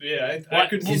 villain. yeah, I What?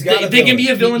 could. He's got a They can be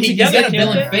a villain. villain He's together. got a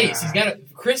can't villain they? face.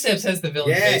 Kristaps has the villain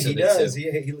Yeah, face. he of it, does. too.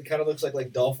 He kind of looks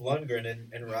like Dolph Lundgren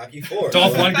in Rocky IV.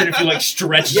 Dolph Lundgren, if you like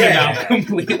stretched him Yeah. out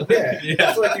completely. Yeah,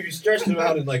 that's like if you stretched him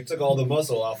out and like took all the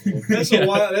muscle off of him. That's a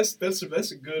wild. That's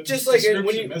a good. Just like when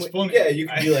description. you, That's funny. yeah, you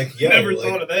could be like, yo, never like,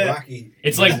 thought of that. Rocky.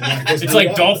 It's like Just it's like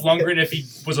moved Dolph on. Lundgren if he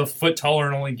was a foot taller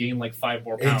and only gained like 5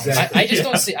 more pounds. Exactly.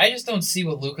 I just don't see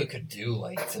what Luka could do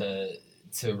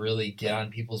to really get on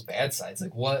people's bad sides.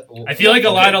 Like what? I feel like a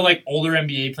lot of like older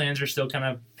NBA players are still kind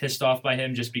of pissed off by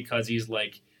him just because he's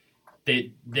like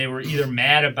they were either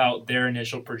mad about their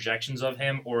initial projections of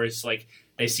him or it's like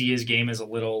they see his game as a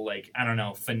little like I don't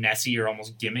know finessey or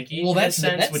almost gimmicky. Well, in a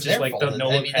sense, which is like the no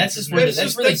one passes.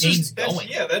 that's where the game's going.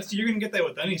 Yeah, you're gonna get that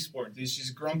with any sport. These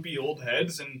just grumpy old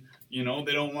heads, and they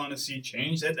don't want to see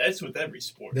change. That's with every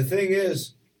sport. The thing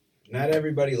is, not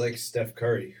everybody likes Steph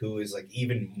Curry, who is like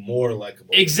even more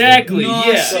likable. Exactly. No,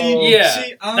 yeah.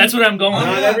 see, That's what I'm going.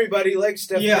 Not with. everybody likes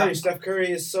Steph Yeah. Curry. Steph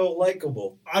Curry is so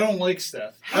likable. I don't like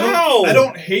Steph. How? I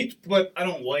don't hate, but I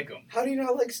don't like him. How do you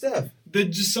not like Steph?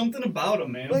 There's just something about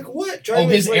him, man. Like what?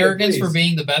 His explain it, arrogance please. for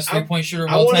being the best 3-point shooter of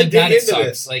I all wanna time. dig God, it into sucks.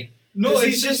 this. Like no, 'Cause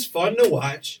it's he's just just fun to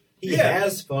watch. He Yeah.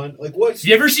 has fun. Like what's Have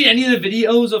you ever seen any of the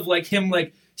videos of like him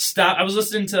like stop? I was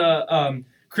listening to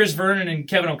Chris Vernon and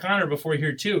Kevin O'Connor before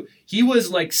here too. He was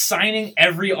like signing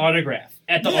every autograph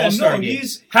at the All-Star game.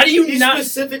 How do you he not?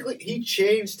 specifically he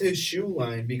changed his shoe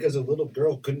line because a little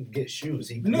girl couldn't get shoes.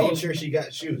 He No. made sure she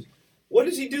got shoes. What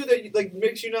does he do that like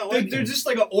makes you not like There's him? just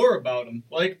like an aura about him.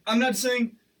 Like I'm not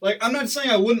saying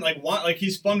I wouldn't want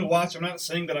he's fun to watch. I'm not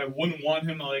saying that I wouldn't want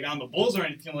him like on the Bulls or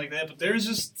anything like that. But there's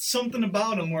just something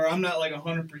about him where I'm not like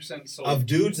 100% sold. Of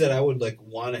dudes that I would like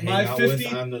want to hang My out 50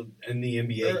 with in the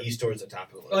NBA, he's towards the top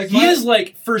of the list. Like, He is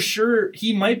like for sure.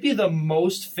 He might be the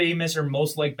most famous or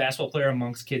most liked basketball player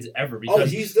amongst kids ever.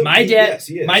 Because he's the my dad. Yes,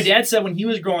 he is. My dad said when he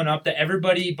was growing up that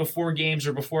everybody before games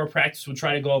or before practice would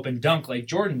try to go up and dunk like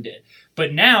Jordan did.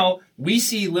 But now we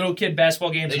see little kid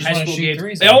basketball games They and just high wanna school shoot games.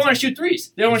 threes They all all the want to shoot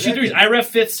threes. They don't want to shoot threes. I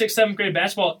ref 5th, 6th, 7th grade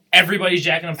basketball. Everybody's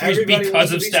jacking up threes Everybody because wants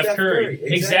to of be Steph Steph Curry.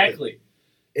 Curry. Exactly.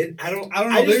 I don't know.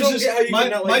 I Just don't don't get how you my,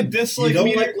 can not my like dislike you don't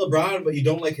meter. like LeBron, but you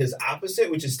don't like his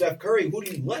opposite, which is Steph Curry. Who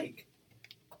do you like?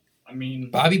 I mean,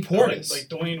 Bobby I Portis. like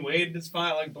Dwayne Wade. That's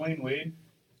fine. I like Dwayne Wade.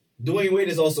 Dwayne Wade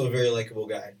is also a very likable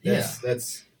guy.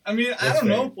 That's I mean, I That's don't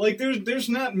know. fair. Like there's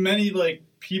not many like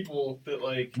people that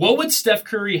like. What would Steph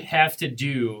Curry have to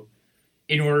do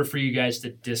in order for you guys to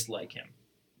dislike him?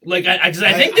 Like, because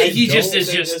I think that he just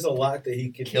is just. There's a lot that he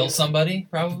could kill do. somebody,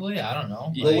 probably. I don't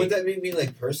know. But would that make me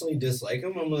like personally dislike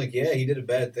him? I'm like, yeah, he did a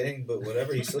bad thing, but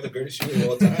whatever. He's still the greatest shooter of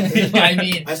all time. I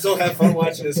mean, I still have fun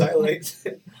watching his highlights.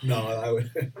 No,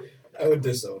 I would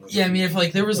disown him. yeah, I mean, if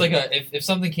like there was like if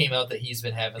something came out that he's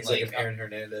been having He's like, like Aaron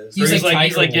Hernandez. He's like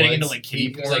Tiger getting Woods, into, like, kitty he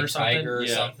was porn like or something? Tiger or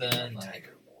Yeah. something. Like,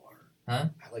 Tiger Moore. Huh?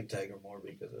 I like Tiger Moore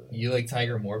because of that. you like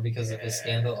Tiger more because of his Yeah.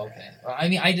 scandal? Okay. Well, I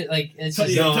mean, I did like it's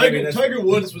just, No, I Tiger, mean, that's- Tiger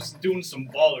Woods was doing some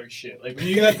baller shit. Like when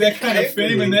you got that kind I of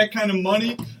fame agree. and that kind of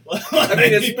money, I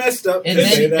mean, it's messed up. And to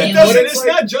then- say that, and it but doesn't. it's It's like-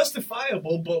 not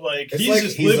justifiable, but like it's he's like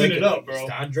just he's living like it up, bro.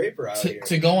 Don Draper out here.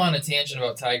 to go on a tangent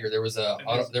about Tiger, there was a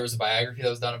It is. there was a biography that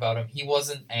was done about him. He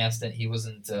wasn't asked it. He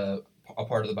wasn't a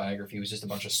part of the biography. It was just a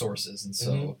bunch of sources, and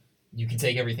so Mhm. you can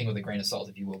take everything with a grain of salt,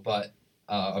 if you will. But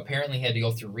apparently, he had to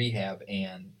go through rehab,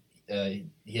 and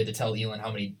he had to tell Elon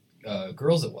how many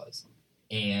girls it was,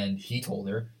 and he told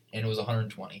her, and it was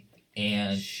 120.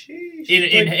 And Sheesh.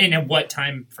 In what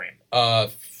time frame?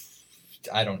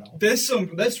 I don't know.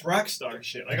 That's rock star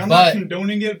shit. Like I'm But- not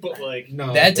condoning it, but like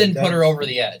No, That didn't put her that's- over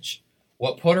the edge.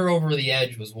 What put her over the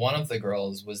edge was one of the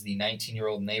girls was the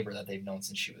 19-year-old neighbor that they've known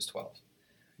since she was 12.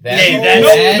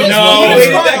 No,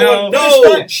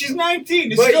 she's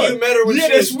 19. It's but good. you met her when she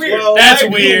that's was weird. 12. That's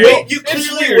weird. You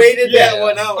clearly waited that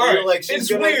one out. Right. You're like,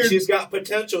 she's got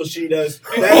potential. She does.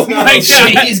 Oh That's not my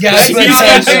okay. God. She's got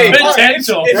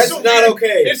potential. It's That's so not weird.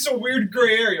 okay. It's a weird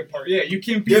gray area part. Yeah, you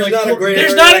can't be There's like. not a gray area.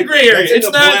 There's not a gray area. That's in It's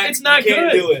the not. black. It's not You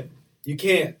can't good. do it. You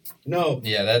can't. No.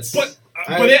 Yeah, that's. But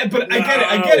I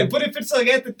get it. But if it's like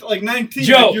at the 19,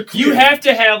 Joe, like, you're clear. you have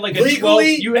to have like a 12.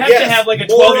 Legally, You have yes. to have like a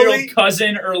Morally, 12-year-old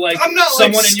cousin or like I'm not,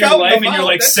 someone like, in your scouting life, them and you're out.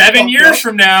 like That's 7 fucked years up.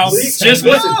 from now. Listen, Just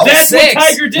listen. that's Six. what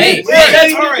Tiger did. Hey,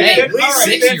 That's all what right. he did. All right, 6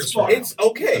 that's years. fine. It's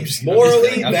okay. I'm just Morally,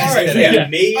 kidding. that's All right, a yeah.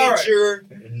 major.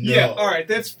 No. Yeah, all right,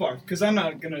 that's fucked. Because I'm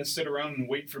not gonna sit around and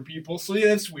wait for people. So yeah,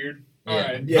 that's weird. All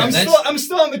Yeah. right, Yeah, I'm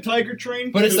still on the Tiger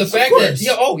train. But it's the 'cause- fact course. that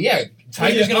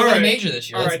Tiger's gonna all win a right. major this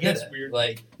year. All Let's right, get that's it. weird.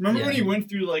 Like, Remember when yeah. he went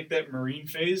through like that Marine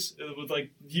phase with like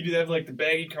he'd have like the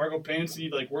baggy cargo pants and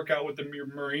he'd like work out with the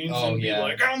Marines Oh, and yeah. be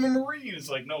like, I'm a Marine. It's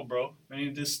like, no, bro. I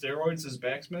mean, just steroids, his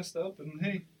back's messed up, and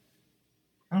hey,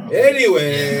 I don't know.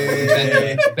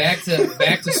 Anyway. back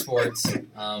to sports.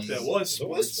 that was It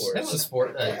was sports. That was a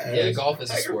sport. Yeah, Golf is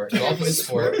a Tiger sport. plays Golf is a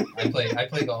sport. sport. I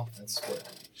play golf. That's a sport.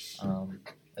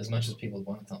 As much as people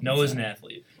want to tell me. Noah's an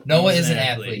athlete. Noah is an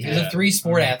athlete. He was a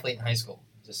 3-sport athlete in high school.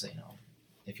 Just so you know,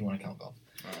 if you want to count golf.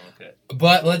 Oh, okay.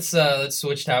 But let's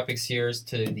switch topics here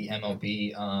to the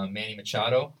MLB. Manny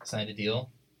Machado signed a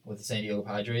deal with the San Diego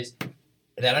Padres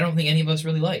that I don't think any of us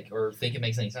really like or think it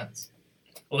makes any sense.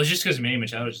 Well, it's just because Manny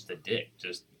Machado's just a dick.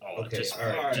 Okay,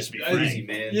 all right. Just be Easy, frank.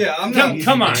 man. yeah, I'm not.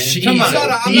 Come on, Easy, come man. on. I'm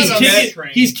not on that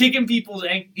train. He's kicking people's.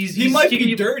 He might kicking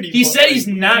be people- dirty. He but, said like, he's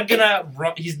not gonna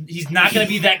run. He's not gonna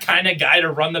be that kind of guy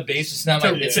to run the bases. It's not my.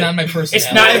 It's not my personality.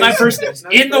 It's not in my It's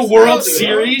not in the personality, World bro.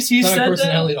 Series. He It's not my said that.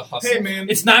 personality to hustle. Hey man,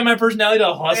 It's not my personality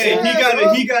to hustle. hey,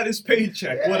 Yeah, he got his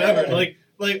paycheck. Yeah. Whatever. Like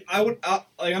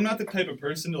I'm not the type of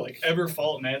person to like ever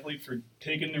fault an athlete for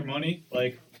taking their money.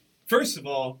 Like, first of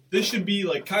all, this should be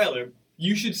like Kyler.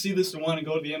 You should see this and want to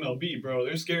go to the MLB, bro.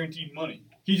 There's guaranteed money.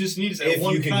 He just needs that If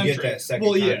one you can contract. get that second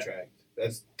well, yeah. contract,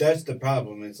 that's the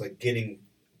problem. It's like getting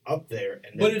up there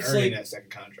and But then it's earning like- that second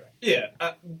contract. Yeah,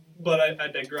 but I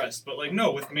digress. But like,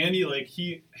 no, with Manny, like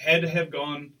he had to have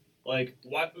gone. Like,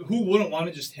 who wouldn't want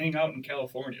to just hang out in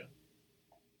California?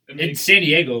 I mean, In San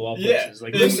Diego, of all places. Yeah.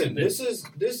 Like, Listen, this is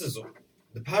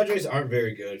the Padres aren't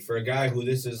very good for a guy who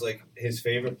this is like his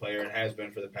favorite player and has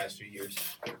been for the past few years.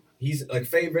 He's like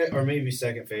favorite or maybe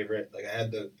second favorite. Like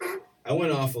I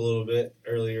went off a little bit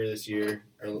earlier this year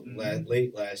or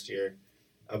late last year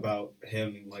about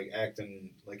him like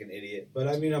acting like an idiot. But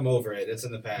I mean, I'm over it. It's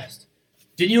in the past.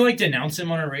 Didn't you like denounce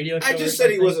him on a radio show? I just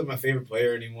said he wasn't my favorite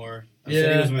player anymore. I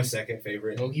said he was my second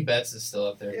favorite. Mookie Betts is still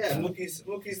up there. Yeah,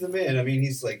 Mookie's the man. I mean,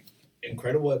 he's like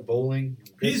incredible at bowling.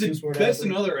 He's two-sport that's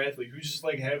athlete. another athlete who's just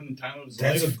like having the time of his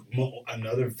That's life.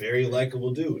 another very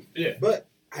likable dude. Yeah. But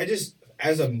I just,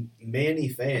 as a Manny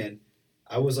fan,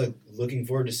 I was like looking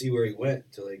forward to see where he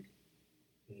went to like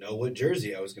know what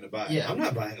jersey I was going to buy. Yeah. I'm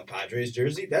not buying a Padres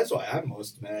jersey. That's why I'm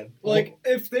most mad. Like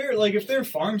if their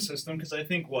farm system, because I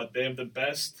think they have the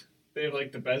best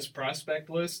prospect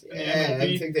list in the Yeah,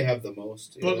 MLB. I think they have the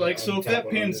most. But yeah, like, so on if top that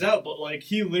pans 100. out, but like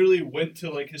he literally went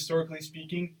to like historically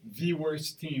speaking the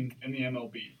worst team in the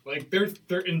MLB. Like they're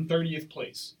in 30th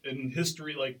place in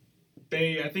history. Like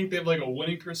I think they have like a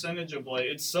winning percentage of like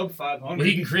it's sub 500. Well,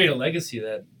 he can create a legacy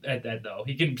at that though.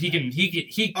 He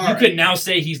you All right. could now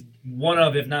say he's one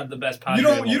of, if not the best Padre.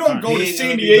 You don't go He to ain't San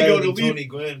gonna be Diego better to than leave. Tony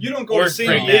Gwynn. You don't go Or to San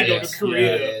Frank Diego Mattis. to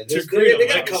create Yeah, to create they a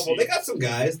got a legacy. couple. They got some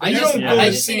guys. I You just, don't Yeah. go I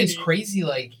to just think it's Sandy. crazy.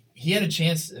 Like he had a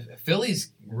chance.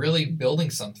 Philly's really building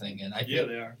something, and I Yeah, think,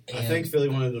 they are. I think Philly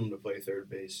wanted him to play third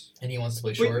base. and he wants to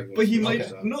play short. But he Okay.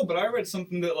 might no. But I read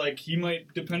something that like he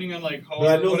might, depending on like how But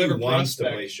I know he whatever wants to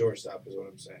prospect. play shortstop. Is what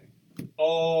I'm saying.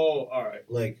 Oh, all right.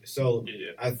 Like so,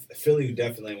 Yeah. Philly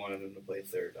definitely wanted him to play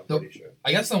third. I'm Nope. pretty sure.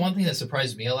 I guess the one thing that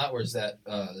surprised me a lot was that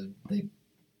they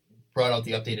brought out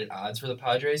the updated odds for the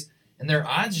Padres, and their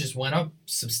odds just went up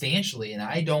substantially. And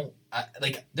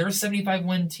they're a 75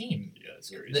 win team. Yeah, it's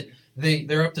crazy.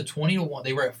 They're up to 20-1.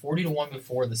 They were at 40-1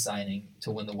 before the signing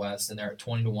to win the West, and they're at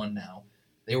 20-1 now.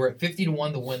 They were at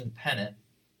 50-1 to win the pennant,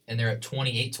 and they're at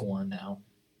 28-1 now.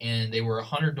 And they were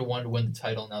 100-1 to win the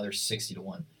title. Now they're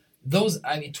 60-1.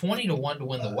 20-1 to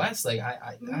win the West. Like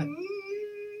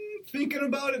Thinking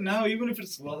about it now, even if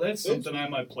it's that's something I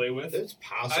might play with. It's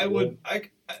possible. I would.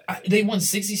 they won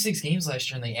 66 games last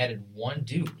year, and they added one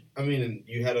dude. I mean, and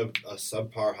you had a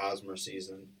subpar Hosmer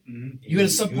season. Mhm. You had a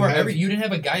subpar you didn't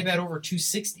have a guy bat over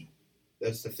 260.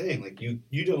 That's the thing. Like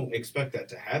you don't expect that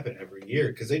to happen every year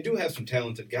because they do have some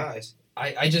talented guys.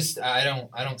 I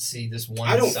don't see this one.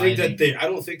 I don't signing.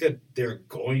 think that they're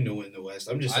going to win the West.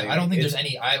 I'm just saying. I don't think there's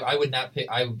any. I would not pick.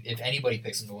 If anybody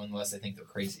picks them to win the West, I think they're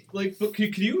crazy. Like, but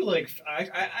could you like?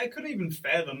 I couldn't even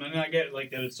fathom, and I get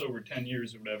like that it's over 10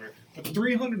 years or whatever. But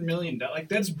 $300 million, like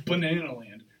that's banana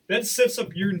land. That sets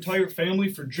up your entire family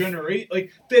for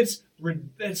like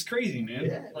that's crazy, man.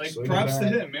 Yeah, like so props to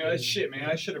bad. him, man. That's shit, man.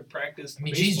 I should have practiced. I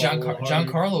mean, geez, baseball a little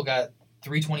harder. Giancarlo got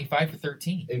 $325 for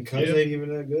 13. And Cubs ain't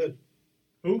even that good.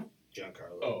 Who?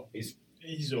 Giancarlo. Oh.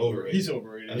 He's overrated. He's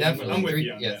overrated. Definitely, I'm with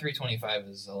you on that. 325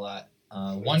 is a lot.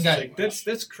 One One guy, like,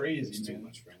 that's crazy, it's too man.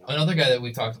 much for him. another guy that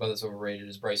we've talked about that's overrated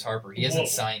is Bryce Harper. He hasn't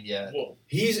signed yet. Whoa.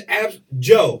 He's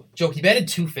Joe. Joe, he batted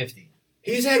 250.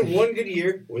 He's had one good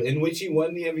year in which he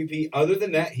won the MVP. Other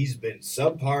than that, he's been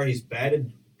subpar. He's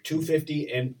batted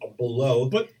 250 and below.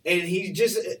 And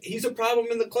he's a problem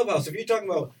in the clubhouse. If you're talking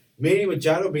about Manny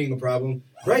Machado being a problem,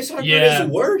 Bryce Harper is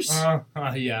worse.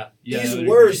 Yeah. He's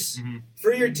worse. Mm-hmm.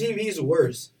 For your team, he's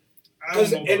worse. I don't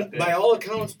Because know about that. by all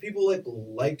accounts, people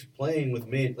liked playing with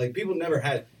Manny. Like people never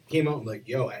came out and like,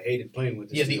 yo, I hated playing with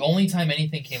this. Yeah, team. the only time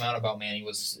anything came out about Manny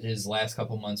was his last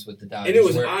couple months with the Dodgers. And it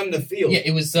was on the field. Yeah,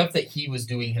 it was stuff that he was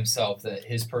doing himself, that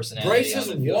his personality. Bryce on just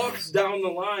the field. walks down the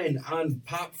line on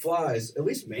pop flies. At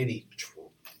least Manny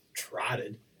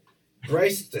trotted.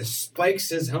 Bryce just spikes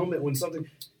his helmet when something.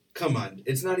 Come on,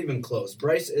 it's not even close.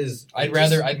 Bryce is. I'd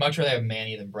much rather have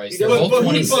Manny than Bryce. He They're doesn't- both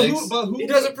but who- 26. He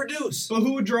doesn't produce. But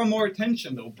who would draw more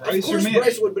attention though, Of Bryce or course, Manny?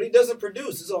 Bryce would, but he doesn't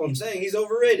produce. Is all I'm saying. He's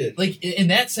overrated. Like in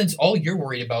that sense, all you're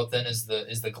worried about then is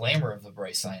the glamour of the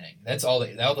Bryce signing. That's all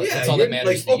that that's all you're, that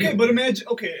matters. To Okay, you. but imagine.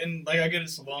 Okay, and like I get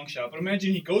it's a long shot, but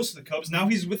imagine he goes to the Cubs. Now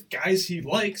he's with guys he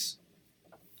likes.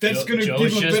 That's gonna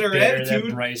give him a better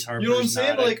attitude. Bryce Harper's You know what I'm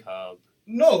saying? not a Like- Cub.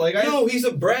 No, like No, he's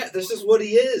a brat. This is what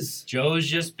he is. Joe's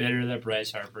just bitter that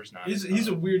Bryce Harper's not. he's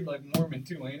a weird like Mormon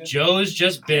too, ain't it? Joe's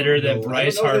just bitter I that don't know.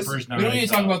 Bryce I don't know this- Harper's not. we don't need to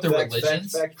talk about their Fact,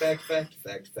 religions.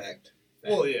 fact.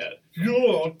 Well, yeah.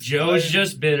 No, Joe's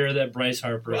just bitter that Bryce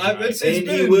Harper's I- not. it's- And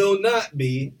he will not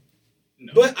be.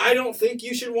 No. But I don't think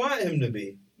you should want him to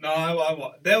be. No, I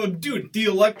want that would, dude. The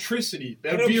electricity that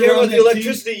I would don't be care around about the that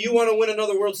electricity. You want to win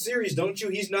another World Series, don't you?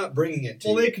 He's not bringing it to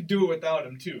Team. Well, you. they could do it without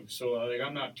him too. So like,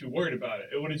 I'm not too worried about it.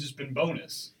 It would have just been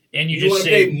bonus. And you You just want to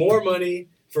say pay more money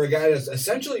for a guy that's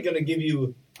essentially going to give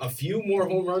you a few more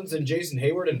home runs than Jason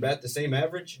Hayward and bat the same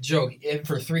average, Joe,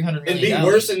 for $300 and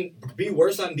million, be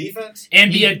worse on defense.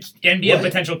 and be a What?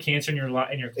 potential cancer in your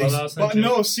clubhouse. then, But too?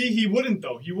 no, see, he wouldn't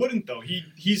though.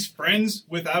 He's friends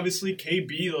with obviously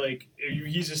KB. Like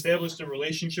he's established a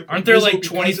relationship. Aren't with there Rizzo like because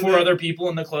of 24 that. other people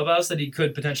in the clubhouse that he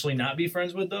could potentially not be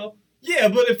friends with though? Yeah,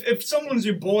 but if someone's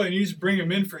your boy and you just bring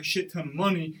him in for a shit ton of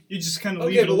money, you just kind of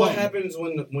leave Okay, it but alone. what happens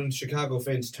when Chicago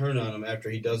fans turn on him after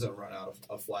he doesn't run out of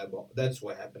a fly ball? That's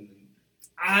what happened.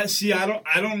 I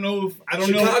don't know.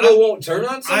 Chicago won't turn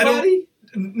on somebody.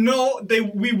 No,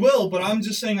 we will, but I'm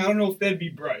just saying I don't know if that'd be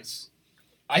Bryce.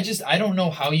 I don't know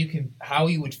how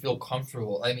you would feel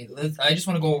comfortable. I mean, I just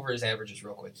want to go over his averages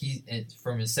real quick.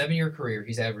 From his 7-year career,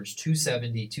 he's averaged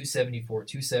 270, 274,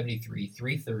 273,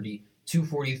 330,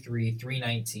 243,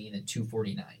 319, and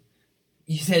 249.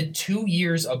 He's had 2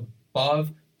 years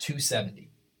above 270.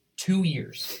 2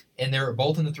 years. And they're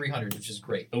both in the 300s, which is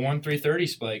great. The 1-3-30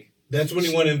 spike. That's when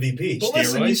he won MVP. But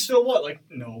listen, Steroids? he's still what? Like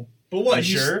no. But what? You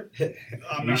he's- sure?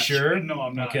 I'm You not sure? No,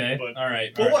 I'm not. Okay. But All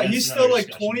right. what? That's He's another still like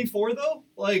discussion. 24 though.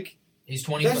 Like He's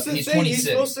 20. That's the he's thing, 26. he's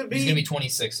supposed to be- He's gonna be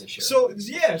 26 this year. so.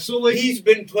 Yeah. So like He's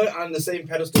been put on the same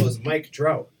pedestal as Mike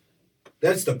Trout.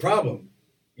 That's the problem.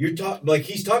 He's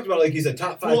talked about like he's a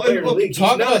top 5 Well, player in the well, league. He's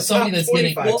Talk not about a somebody top that's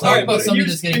getting. 25 well, Talk player. about but somebody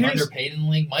here's- that's getting here's- underpaid in the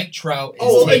league. Mike Trout is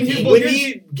Oh, and taking. when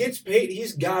he gets paid,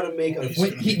 he's got to make a.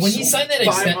 When he signed that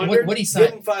extension, 500, what he give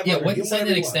signed? him 500, Yeah, what he give him signed that whatever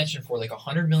he wants. extension for? Like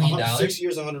 $100 million. 6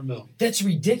 years, $100 million. That's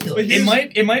ridiculous. But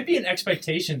he's- It might be an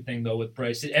expectation thing though with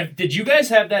Bryce. Did you guys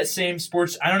have that same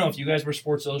sports? I don't know if you guys were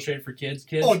Sports Illustrated for kids.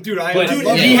 oh, dude, I But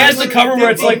love he it. has the cover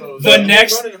where it's like The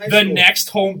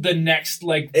the next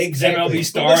like Exactly. MLB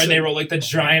star, But listen- and they wrote like the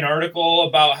giant article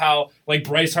about how like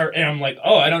Bryce Harper, and I'm like,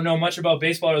 oh, I don't know much about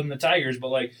baseball other than the Tigers, but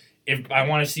like if I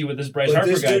want to see what this Bryce But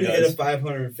Harper this guy dude hit does. a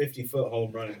 550-foot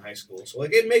home run in high school, so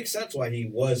like it makes sense why he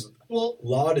was Well,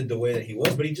 lauded the way that he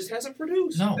was, but he just hasn't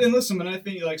produced. No. and listen, and I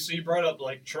think like so you brought up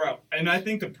like Trout, and I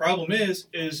think the problem is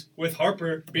with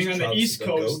Harper being on the Trout's East the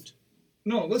Coast. GOAT.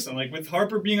 No, listen, like with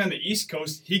Harper being on the East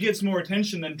Coast, he gets more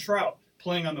attention than Trout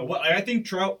playing on the West. I think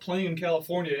Trout playing in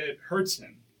California it hurts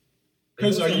him.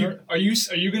 Because It doesn't hurt. are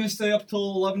you going to stay up till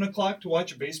 11 o'clock to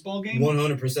watch a baseball game?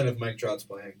 100% if Mike Trout's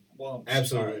playing. Well,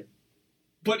 Absolutely. all right.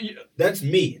 But That's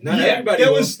me. Not yeah, everybody.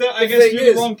 that will. was. I The guess thing you're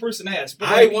is, the wrong person to ask. But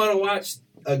I like, want to watch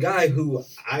a guy who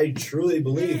I truly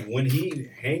believe, when he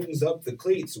hangs up the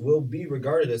cleats, will be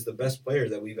regarded as the best player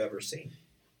that we've ever seen.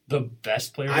 The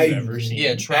best player we've ever seen.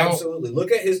 Yeah, Trout. Absolutely.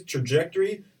 Look at his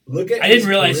trajectory. Look at. I didn't his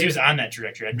realize career. he was on that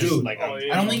trajectory. I just Dude. like. Oh,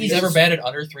 yeah. I don't think he's Yes. ever batted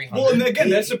under 300. well, and again,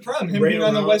 He- that's the problem. Him right being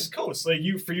on the around- West Coast, like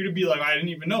for you to be like, I didn't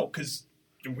even know because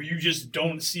you just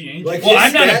don't see anything. Like, Well, his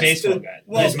I'm not a stats baseball to- guy.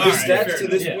 Well, His all right, stats fair to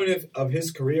this enough. point of his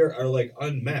career are like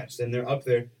unmatched, and they're up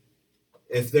there.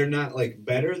 If they're not like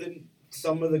better than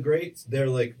some of the greats, they're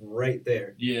like right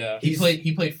there. Yeah. He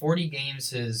played 40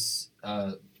 games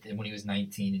when he was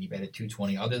 19, and he batted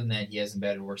 220. Other than that, he hasn't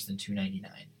batted worse than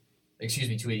 299. Excuse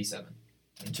me, 287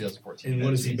 in 2014. And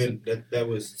what has he been? That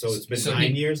was so. It's been So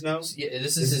 9 he- years now. Yeah,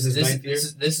 this This is is his this, ninth year?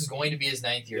 this is going to be his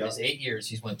 9th year. Yeah. His 8 years,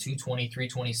 he's won 220,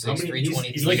 326, How many- 320.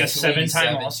 he's like a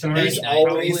 7-time All-Star. He's 299,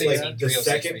 always 316, like the 306,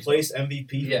 second place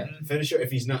MVP Yeah. finisher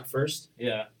if he's not first.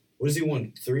 Yeah. What has he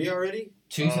won? 3 already?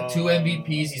 Two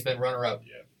MVPs. He's been runner up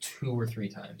Yeah. 2 or 3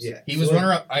 times. Yeah. He was So-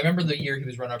 runner up. I remember the year he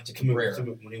was runner up to Cabrera,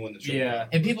 When he won the triple. Yeah.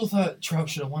 and people thought Trout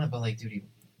should have won it, but like, dude,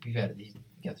 he got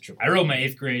the triple. I wrote my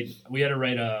 8th grade. We had to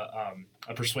write a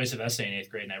persuasive essay in 8th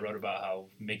grade, and I wrote about how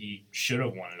Mickey should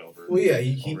have won it over. Well, yeah,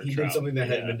 he over did Trout. something that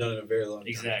hadn't Yeah. been done in a very long time.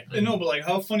 Exactly. No, but like,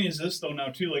 how funny is this though now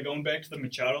too? Like going back to the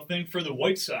Machado thing for the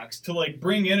White Sox to like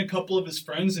bring in a couple of his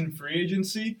friends in free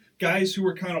agency, guys who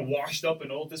were kind of washed up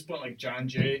and old at this point, like John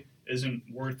Jay isn't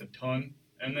worth a ton,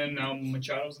 and then now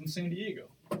Machado's in San Diego.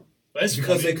 That's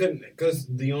Because funny. they couldn't. Because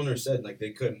the owner said like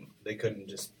they couldn't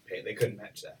just pay. They couldn't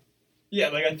match that. Yeah,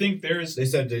 like I think They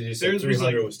said Theirs 300 was,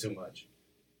 like- was too much.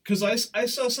 because I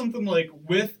saw something like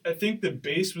with I think the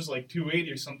base was like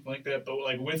 280 or something like that, but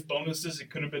like with bonuses it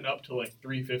could have been up to like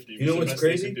 350. You know was the what's best they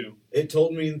crazy? could do. It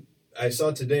told me. I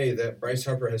saw today that Bryce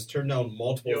Harper has turned down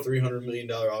multiple Yep. $300 million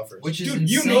offers. Which is Dude,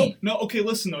 insane. okay,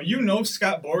 listen though, you know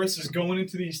Scott Boras is going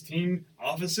into these team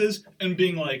offices and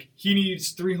being like, he needs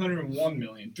 301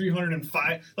 million,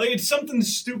 305. Like, it's something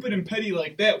stupid and petty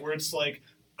like that where it's like,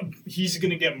 he's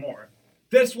going to get more.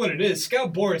 That's what it is.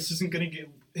 Scott Boras isn't going to get,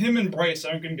 him and Bryce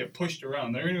aren't going to get pushed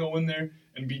around. They're going to go in there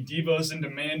and be divas and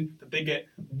demand that they get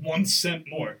 1 cent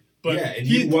more. But yeah, and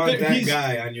you want that he's-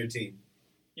 guy on your team.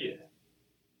 Yeah.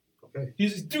 Okay.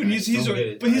 He's Don't get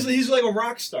it. but he's like a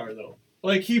rock star though.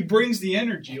 Like he brings the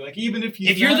energy. Like even if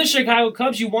he's If you're not- the Chicago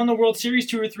Cubs, you won the World Series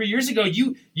 2 or 3 years ago.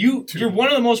 You're one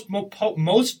of the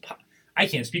most I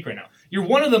can't speak right now. You're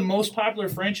one of the most popular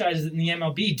franchises in the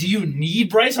MLB. Do you need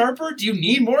Bryce Harper? Do you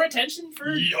need more attention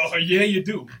for? Yeah, you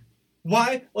do.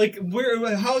 Why? Like,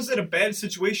 how is that a bad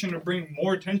situation to bring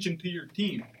more attention to your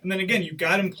team? And then again, you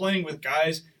got him playing with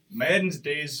guys. Madden's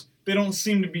days, they don't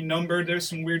seem to be numbered. There's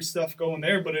some weird stuff going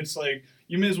there, but it's like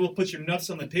you may as well put your nuts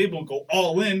on the table and go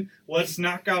all in. Let's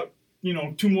knock out,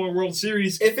 2 more World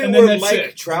Series. If it and then were that's Mike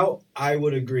it. Trout, I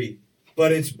would agree.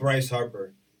 But it's Bryce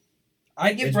Harper.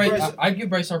 I'd give It's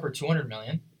Bryce Harper $200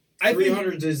 million. I think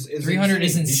 300 is 300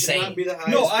 is insane. He should insane. not be the highest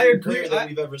No, I paid agree. player that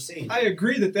we've ever seen. I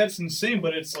agree that that's insane,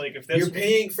 but it's like if that's You're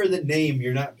paying for the name.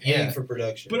 You're not paying Yeah. for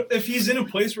production. But if he's in a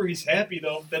place where he's happy,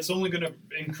 though, that's only going to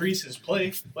increase his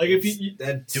play. Like if he,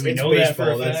 That's, Do we it's know that for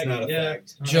baseball. a That's fact? not a Yeah.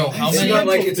 fact. Joe, how It's many? not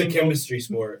like mental it's a thing, though. chemistry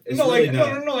sport. It's no, really like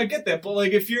not. no, I get that. But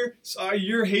like if you're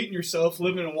hating yourself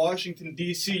living in Washington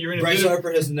D.C., you're in a Bryce bit-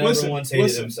 Harper has never Listen, once hated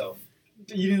listen. himself.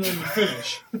 You didn't let me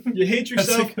finish. You hate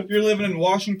yourself. You're living in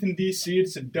Washington D.C.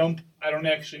 It's a dump. I don't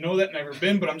actually know that. Never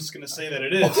been, but I'm just going to say that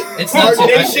it is. It's Our not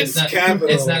too. nation's It's not. capital.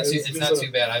 It's not too. It's It's just not a-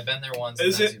 too bad. I've been there once.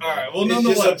 Is it's it not all too bad. right? Well, It's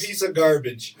nonetheless, just a piece of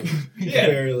garbage. Yeah.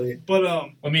 Barely. but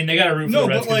I mean, they got to root for No, the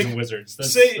but, Redskins like, and Wizards.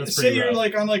 That's say pretty you're rough.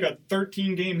 like on like a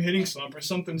 13 game hitting slump or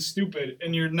something stupid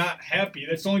and you're not happy,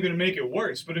 that's only going to make it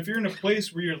worse. But if you're in a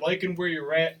place where you're liking where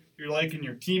you're at, you're liking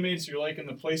your teammates, you're liking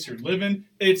the place you're living,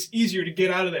 it's easier to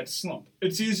get out of that slump.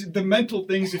 It's easy. The mental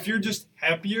things, if you're just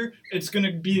happier, it's going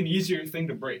to be an easier thing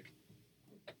to break.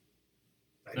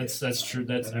 That's true.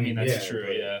 That's true.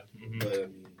 but- Yeah. Mhm. But, I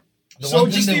mean, The So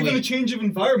one just thing that even we- a change of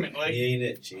environment, like he ain't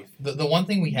it, Chief. The one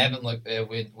thing we haven't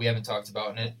we haven't talked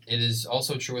about, and it is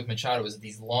also true with Machado, is that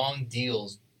these long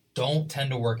deals don't tend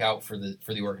to work out for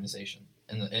the organization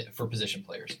and for position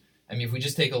players. I mean, if we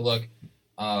just take a look,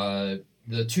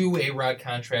 the 2 A-Rod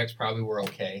contracts probably were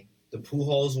okay. The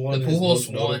Pujols one. The is Pujols most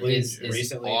one notably is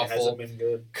recently awful. hasn't been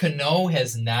good. Cano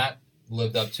has not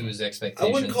lived up to his I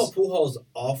expectations. wouldn't call Pujols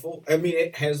awful. I mean,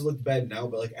 it has looked bad now,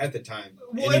 but like at the time,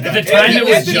 Well, anybody- at the time, it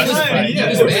was at the justified. time, He yeah.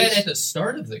 was it bad at the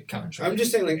start of the contract. I'm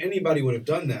just saying, like anybody would have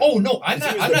done that. Oh no, I'm He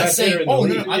was not the not best player saying. in the Oh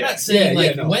no, league. I'm Yeah. not saying Yeah,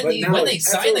 like no, when but they now when they it's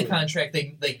sign the absolutely. contract,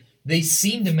 they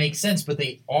seem to make sense, but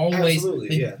they always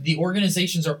Absolutely, yeah. the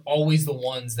organizations are always the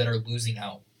ones that are losing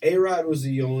out. A-Rod was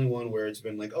the only one where it's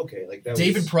been like, okay, like that.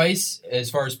 David Price, as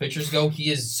far as pitchers go,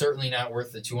 he is certainly not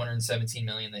worth the $217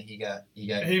 million that he got.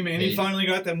 Hey man, paid. he finally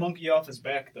got that monkey off his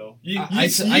back though. You I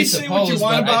say what you suppose,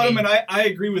 want but about I him, mean- and I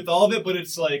agree with all of it, but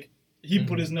it's like he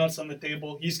put his nuts on the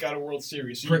table. He's got a World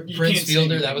Series. You Prince can't say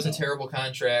Fielder, anything that was a about it. terrible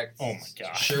contract. Oh my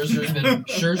gosh.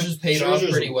 Scherzer's paid off Scherzer's-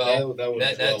 pretty well. That was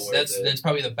well worth it. That's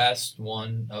probably the best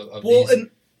one of Well, these. and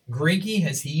Greinke,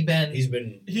 has he been? He's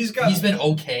been he's been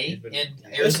okay he's been- in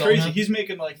that's Arizona. crazy. He's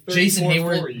making like 34 Jason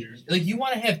Hayward, 4 years. like you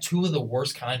want to have two of the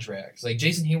worst contracts. Like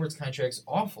Jason Hayward's contract's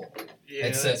awful. Yeah,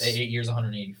 It's that's- 8 years,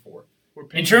 184. we're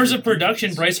paying In terms for of production,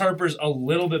 defense. Bryce Harper's a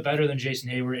little bit better than Jason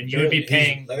Hayward, and you would be he's-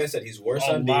 paying like I said, he's worse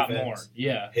a on lot defense. more.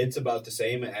 Yeah. Hits about the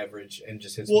same average and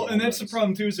just hits. Well, more and that's the runs.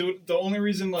 problem too. Is the only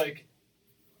reason like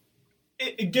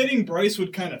getting Bryce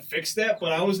would kind of fix that,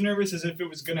 but I was nervous as if it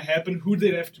was going to happen. Who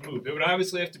they'd have to move? It would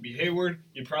obviously have to be Hayward.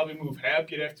 You'd probably move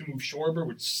Happ. You'd have to move Schwarber,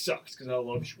 which sucks because I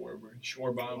love Schwarber.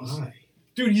 Schwarbombs. Why?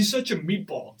 Dude, he's such a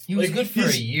meatball. He was good for a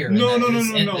he's- year. No, and no, no, this-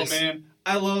 no, and no, this- man.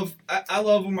 I love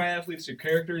when my athletes are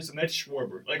characters, and that's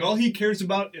Schwarber. Like all he cares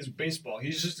about is baseball.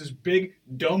 He's just this big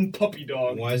dumb puppy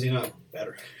dog. Why is he not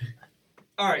better?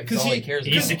 All right, That's because all he he cares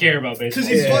He needs to about. care about baseball. because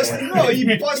he's Yeah. busted. No,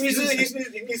 he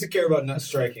busted. He needs to care about not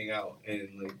striking out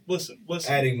and like Listen,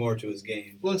 adding more to his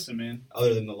game listen, man.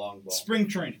 other than the long ball. Spring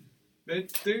training.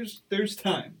 There's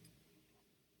time.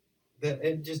 That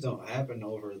it just don't happen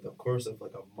over the course of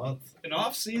like a month. An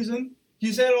off season.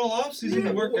 He's had all off season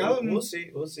to work out, and We'll see.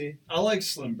 We'll see. I like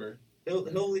Slimber. He'll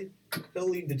lead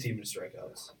the team in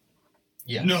strikeouts.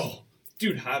 Yes. No,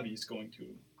 dude, Javi's going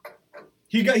to.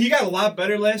 He got a lot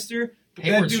better last year. But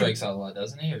that Hayward dude, strikes out a lot,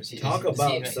 doesn't he? Or is he Talk is he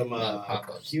about even- some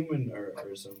pop-ups? human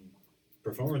or some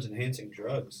performance enhancing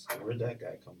drugs. Where'd that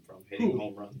guy come from? Hitting Who?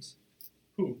 home runs.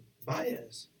 Who?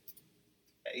 Baez.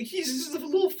 He's just a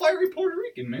little fiery Puerto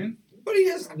Rican man. But he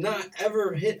has not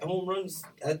ever hit home runs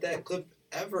at that clip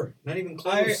ever. Not even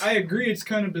close. I agree. It's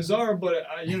kind of bizarre, but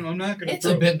I'm not gonna. It's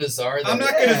throw, a bit bizarre. I'm Though.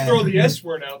 not gonna throw the S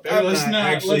word out there. I'm Let's not.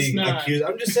 actually Let's not. accused.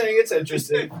 I'm just saying it's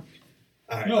interesting. All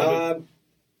right. No, but-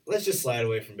 Let's just slide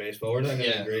away from baseball. We're not going to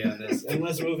Yeah. agree on this. And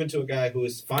let's move into a guy who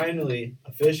is finally,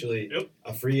 officially, Yep.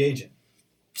 a free agent.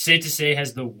 Safe to say,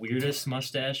 has the weirdest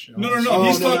mustache. in all No, this- no,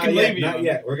 he's not talking yet, Le'Veon. Not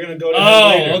yet. We're going to go to him Oh,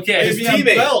 later. okay. His Le'Veon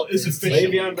teammate. Bell is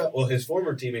official. Le'Veon Bell. Well, his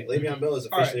former teammate, Le'Veon Bell, is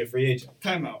officially a free agent.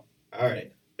 Timeout. All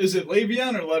right. Is it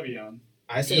Le'Veon or Le'Veon?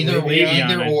 I say Either Le'Veon,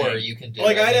 either I or think. you can do.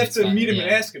 Like I I'd think have it's to fine, meet him yeah.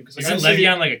 and ask him because Isn't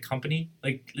Le'Veon like a company?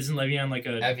 Like, isn't Le'Veon like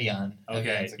a? Evian. Okay,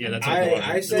 Evian's a yeah, that's company. a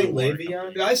I say Blue water.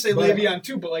 Le'Veon. I say But- Le'Veon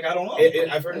too, but like I don't know.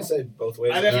 I've heard it said both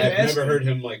ways. I'd have and to I've ask never him. heard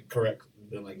him like correct.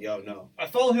 Been like, yo, no. I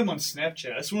follow him on Snapchat.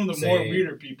 That's one of the more Same.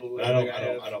 weirder people. That I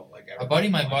have. don't like. A buddy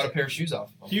of mine bought a pair of shoes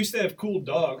off of He him. used to have cool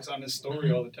dogs on his story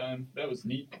Mhm. all the time. That was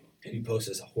neat. And he posts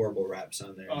his horrible raps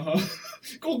on there.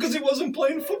 Cool, because he wasn't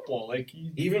playing football. Like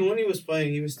he. Even when he was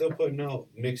playing, he was still putting out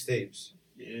mixtapes.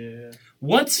 Yeah.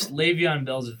 What's Le'Veon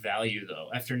Bell's value though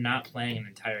after not playing an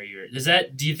entire year?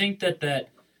 Do you think that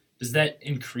does that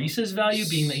increase his value,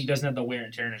 being that he doesn't have the wear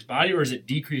and tear in his body, or does it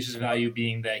decrease his value,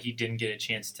 being that he didn't get a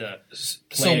chance to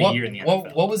play a year in the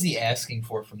NFL? What was he asking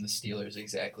for from the Steelers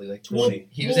exactly? Like 20.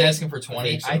 He was Well, asking for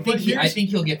 20. I think so. I think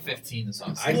he'll get 15 this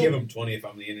offseason. I'd give him 20 if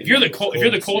I'm the Indians. If you're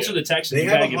the Colts or the Texans, They you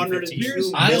have gotta give him 102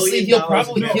 15. Honestly, million he'll dollars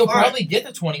probably in No, he'll all right. probably get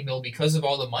the 20 mil because of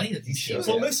all the money that these teams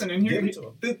So have. listen, and Give here it to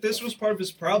him. this was part of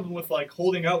his problem with like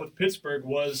holding out with Pittsburgh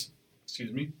was,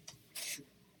 excuse me.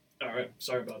 All right,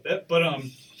 sorry about that. But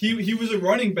he was a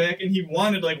running back and he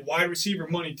wanted like wide receiver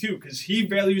money too because he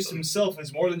values himself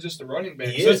as more than just a running back.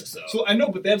 He so, is, though. so I know,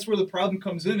 but that's where the problem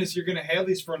comes in: is you're going to have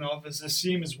these front offices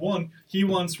see him as one. He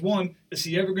wants one. Is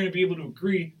he ever going to be able to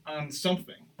agree on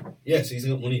something? Yes,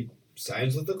 when he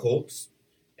signs with the Colts,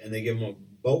 and they give him a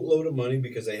boatload of money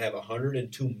because they have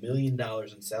 $102 million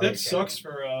in salary. That sucks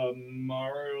for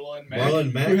Marlon Mack,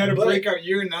 Marlon Mack, who had a but- breakout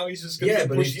year and now he's just going to Yeah,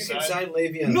 but push if you can aside. sign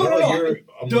Le'Veon No, Bell, no, no, you're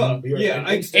duh. you're Yeah, an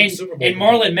I- instant And, Super Bowl and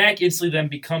Marlon Mack instantly then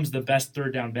becomes the best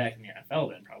third down back in the NFL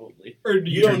then probably. Or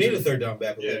do You don't turn need to- a third down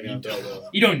back with Yeah, you Le'Veon Bell, don't. though.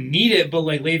 You don't need it, but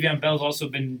like Le'Veon Bell's also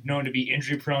been known to be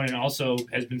injury prone and also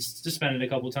has been suspended a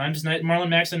couple times. Marlon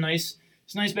Mack's a nice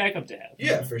backup to have.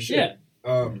 Yeah, for sure. Yeah.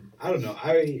 I don't know.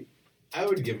 I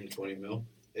would give him 20 mil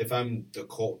if I'm the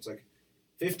Colts. Like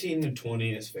 15 to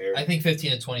 20 is fair. I think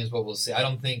 15 to 20 is what we'll see. I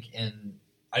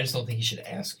just don't think he should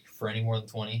ask for any more than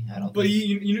 20. I don't But think.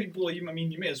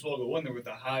 you may as well go in there with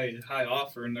a high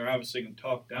offer, and they're obviously going to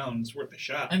talk down. It's worth a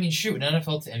shot. I mean, shoot, an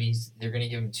NFL. They're going to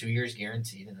give him 2 years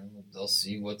guaranteed, and then they'll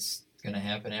see what's going to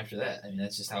happen after that. I mean,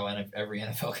 that's just how every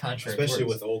NFL contract Especially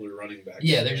works. with older running backs.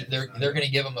 Yeah, they're going to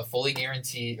give him a fully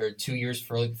guaranteed or 2 years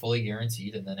fully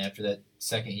guaranteed, and then after that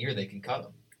second year they can cut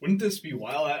him. Wouldn't this be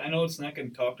wild? I know it's not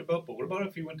getting talked about, but what about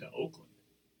if he went to Oakland?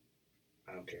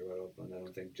 I don't care about Oakland. I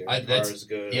don't think I- Jared that's- Carr is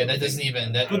good. Yeah, that doesn't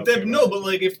even. That, I don't But care no, about but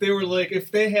like if they were like if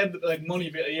they had like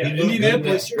money, yeah, He looked good in that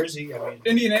Indianapolis. jersey. I mean,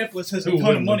 Indianapolis has a Who ton of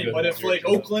wouldn't money, look but good if in like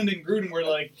jersey, though? Oakland and Gruden were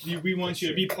like, we want you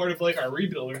to be part of like our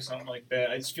rebuild or something like that,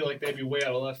 I just feel like they'd be way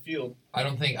out of left field. I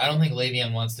don't think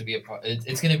Le'Veon wants to be a part.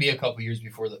 It's going to be a couple years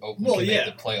before the Oakland can yeah.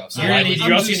 make the playoffs. So You're, why gonna need, would you're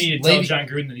you- also going to need to tell Levy- John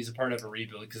Gruden that he's a part of a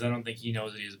rebuild because I don't think he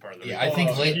knows that he's a part of the Yeah, rebuild.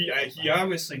 I think he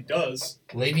obviously does.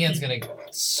 Le'Veon's going to.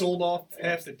 Sold off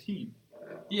half the team.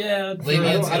 Yeah,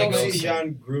 Le'Veon's I don't gonna go see soon.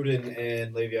 John Gruden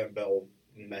and Le'Veon Bell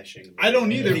meshing. I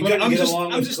don't either, If he but couldn't I'm get just-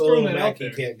 along I'm with just Khalil throwing that Mack, out there.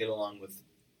 He can't get along with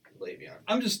Le'Veon.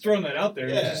 I'm just throwing that out there.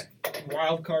 Yeah. Just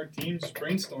wild card teams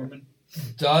brainstorming.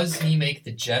 Does he make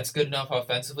the Jets good enough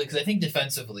offensively? Because I think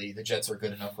defensively the Jets are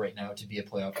good enough right now to be a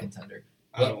playoff contender.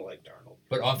 I don't like Darnold.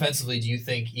 But offensively, do you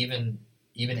think even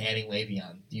adding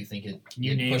Le'Veon, do you think it Can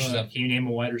you name pushes up Can you name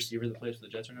a wide receiver that plays for the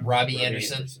Jets right now? Robbie Robbie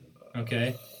Anderson?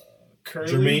 Okay.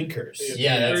 Curly. Jermaine Curse.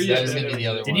 Yeah, that was going to be the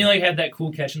other Didn't one. he like have that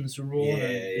cool catch in the Super Bowl? Yeah,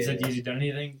 Is that yeah. has he done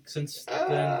anything since No.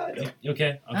 then?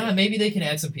 Okay. Maybe they can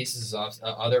add some pieces off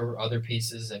other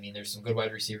pieces. I mean, there's some good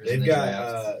wide receivers. in They've the got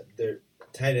draft. their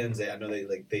tight ends. I know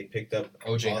they picked up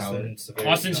O.J. Howard.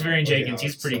 Austin Safarian Jenkins,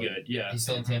 he's Howard, pretty so- good. Yeah. He's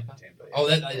still in Tampa. Tampa, yeah.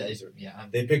 Oh, Yeah.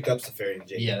 They picked up Safarian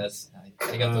Jenkins. yeah. That's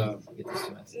I got to get those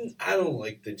two messages. I don't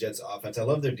like the Jets' offense. I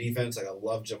love their defense. Like I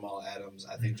love Jamal Adams.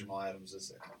 I think Jamal Adams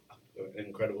is an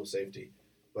incredible safety,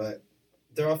 but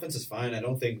their offense is fine. I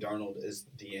don't think Darnold is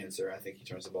the answer. I think he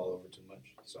turns the ball over too much.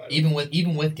 So I don't-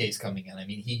 Even with Gase coming in, I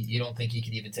mean, you don't think he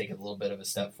could even take a little bit of a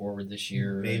step forward this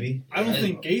year? maybe. I don't I-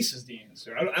 think Gase is the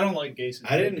answer. I don't like Gase. As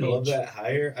I didn't head love coach. that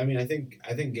hire. I mean, I think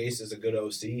Gase is a good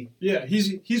OC. Yeah,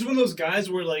 he's one of those guys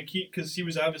where like because he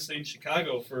was obviously in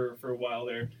Chicago for a while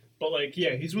there, but like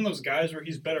he's one of those guys where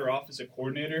he's better off as a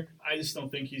coordinator. I just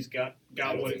don't think he's got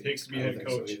I don't what think- it takes to be I don't head think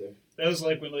so coach. either. That was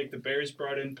like when like the Bears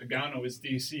brought in Pagano as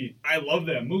DC. I love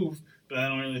that move, but I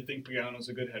don't really think Pagano's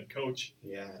a good head coach.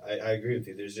 Yeah, I agree with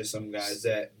you. There's just some guys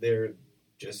that they're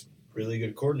just really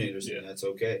good coordinators, Yeah. and that's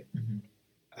okay. Mhm.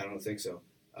 I don't think so.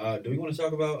 Do we want to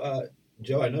talk about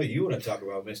Joe? I know you want to talk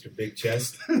about Mr. Big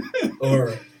Chest or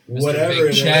Mr. whatever Big it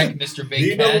is. Check, Mr. Do Big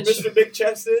you know Catch. what Mr. Big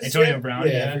Chest is? Antonio Chad? Brown.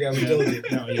 Yeah, I forgot we told you.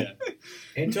 No, yeah.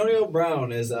 Antonio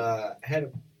Brown has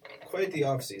had quite the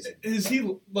offseason. Is he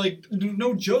like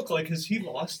no joke? Like has he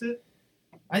lost it?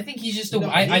 I think he's just a. No,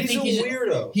 I he's think a he's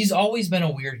weirdo. he's always been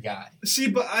a weird guy. See,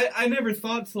 but I never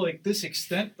thought to like this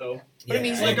extent though. But I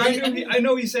mean, Yeah, Like I- I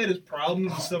know he's had his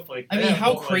problems and stuff like I that. mean,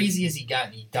 how but, like, crazy has he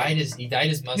gotten? He dyed his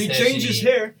mustache. he changed his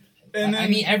hair, and then I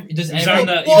mean, does He's every, on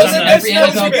the- Well, he's on that's the- not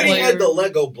NFL too good. He player- had the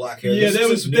Lego black hair. yeah, This that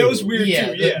is was new. weird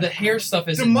yeah, too. Yeah, the hair stuff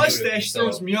is the mustache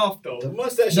throws me off though. The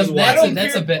mustache The- is that's wild. I don't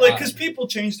that's care, a bit like odd. because people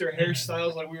change their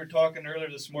hairstyles, like we were talking earlier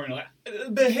this morning. Like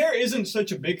the hair isn't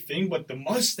such a big thing, but the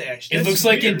mustache. It that's looks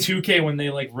like in weird. 2K when they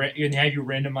like and have you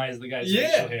randomize the guy's Yeah.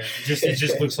 facial hair. It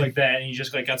just looks like that, and he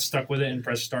just like got stuck with it and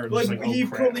pressed start. And Like, was like, oh, he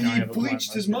crap, probably now I he have a black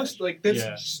bleached his mustache. mustache. Like that's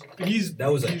Yeah. just, he's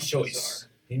That was a he's choice.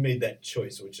 He made that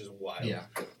choice, which is wild. Yeah,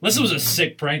 Unless it was a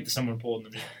sick prank that someone pulled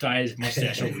and dye his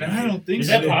mustache over. bizarre. I don't think Is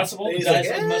so. that possible? And he's Dye like,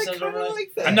 his mustache kinda over?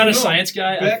 like that. I'm not a No, science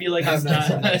guy. I back- feel like I'm it's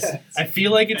not not. science. I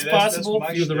feel like it's Hey, that's possible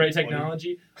my if you have the right shit, buddy.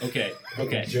 technology.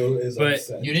 Okay. Joe is But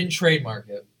upset. you didn't trademark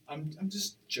it. I'm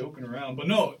just joking around, but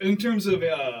no. In terms of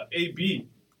AB,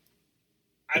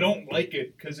 I don't like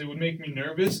it because it would make me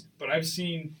nervous. But I've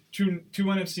seen two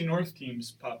NFC North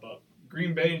teams pop up: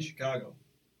 Green Bay and Chicago.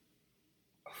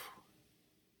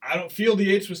 I don't. Field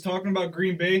Yates was talking about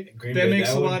Green Bay. Green that Bay,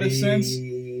 makes a would lot of be sense.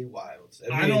 Wild.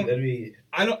 I don't- That'd be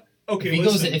I don't. Okay,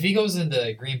 If he goes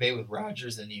into Green Bay with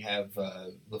Rodgers, then you have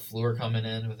LaFleur coming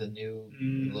in with a new,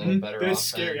 little better That's offense.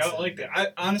 scary. I don't like that.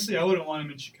 I wouldn't want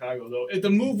him in Chicago though. If the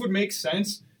move would make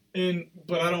sense,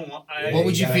 but I don't want. What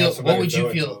would you gotta feel- have somebody what would you throw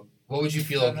it to feel- him. What would you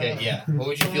feel okay? Yeah, what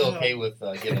would you feel okay with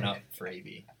giving up for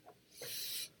AB?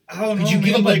 I don't know. Could you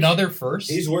give man, him like, another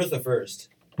first? He's worth a first.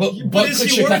 But But is could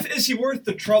he Chicago, worth? Is he worth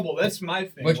the trouble? That's my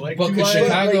thing. But- like, but do could I-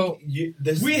 Chicago-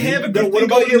 We have a good What thing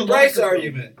about going your in the Bryce locker room.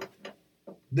 argument?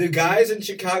 The guys in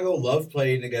Chicago love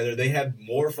playing together. They have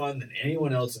more fun than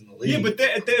anyone else in the league. Yeah, but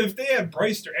if they had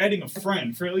Bryce, they're adding a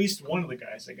friend for at least one of the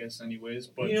guys, I guess. Anyways,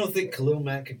 but you don't think Khalil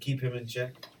Mack could keep him in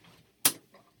check?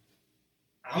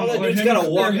 I All don't that know. dude's Him gotta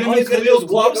and- walk. are him All he's and gotta do is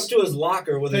Khalil walk up close? to his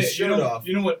locker with his Hey, shirt off.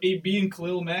 You know what AB and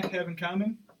Khalil Mack have in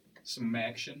common? Some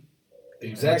action.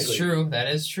 That's Exactly. true. That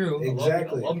is true.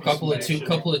 Exactly. I love Couple of some action.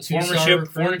 two Former star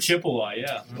former Chippewa,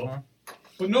 yeah. Uh-huh.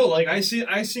 But no, like I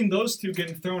seen those two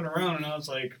getting thrown around, and I was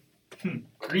like,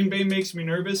 Green Bay makes me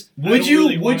nervous. I Would don't you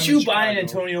really want him in buy an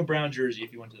Chicago. Antonio Brown jersey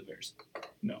if you went to the Bears?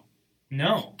 No.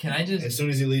 No. Can I just? As soon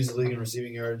as he leaves the league in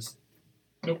receiving yards,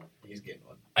 Nope. He's getting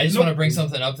one. I just want to bring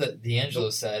something up that D'Angelo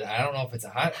said. I don't know if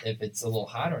it's a little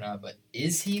hot or not, but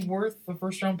is he worth a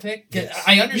first round pick? Yes.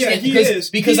 I understand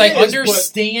because I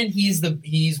understand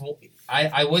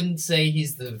I wouldn't say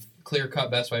he's the clear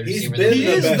cut best wide receiver. He's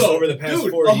been the best over the past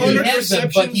 4 years. He has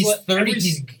been, but he's 30.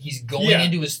 He's going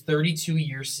into his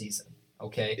 32-year season.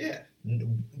 Okay. Yeah.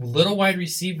 Little wide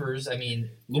receivers. I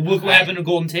mean, look what happened to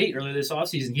Golden Tate earlier this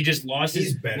offseason. He just lost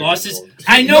his.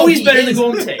 I know he's better than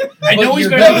Golden Tate. I know he's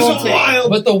better than Golden Tate.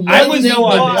 But the one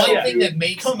thing that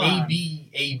makes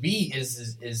AB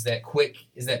is that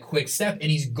quick step, and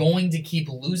he's going to keep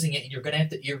losing it. And you're going to have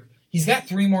to. He's got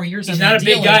 3 more years. He's not a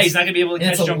big guy. He's not going to be able to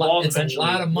catch jump balls. It's a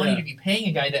lot of money to be paying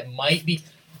a guy that might be.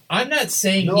 I'm not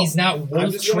saying he's not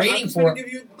worth trading for.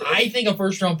 I think a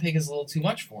first round pick is a little too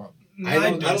much for him. I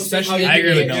don't especially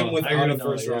him without a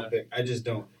first round pick. I just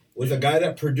don't. With a guy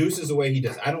that produces the way he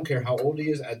does, I don't care how old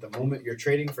he is at the moment. You're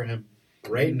trading for him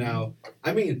right now.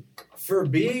 I mean, for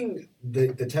being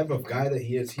the type of guy that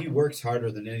he is, he works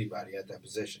harder than anybody at that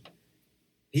position.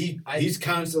 He's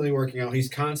constantly working out. He's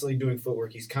constantly doing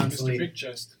footwork. He's constantly Mr. Big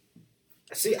Chest.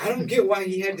 See, I don't get why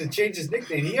he had to change his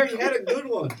nickname. He already had a good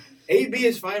one. AB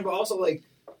is fine, but also like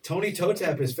Tony Toe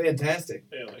Tap is fantastic.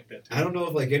 Yeah, I like that too. I don't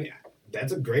know if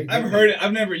that's a great nickname. I've heard it.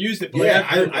 I've never used it, but yeah,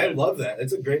 I love that.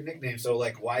 It's a great nickname. So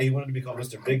like, why he wanted to be called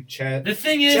Mr. Big Chad? The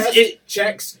thing is,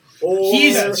 checks.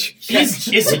 He's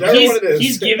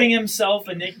giving himself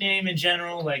a nickname in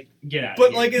general. Like, get out.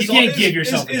 But like, you can't give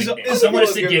yourself a nickname. Someone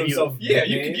has to give you. Yeah,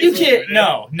 you can't.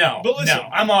 No. But listen, no,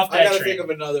 I'm off that I gotta train. think of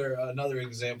another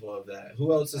example of that.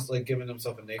 Who else is like giving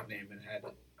himself a nickname and had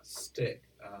it stick?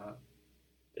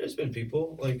 There's been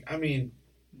people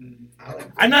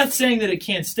I'm not saying that it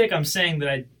can't stick. I'm saying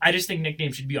that I just think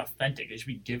nicknames should be authentic. It should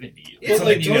be given to you. Yeah,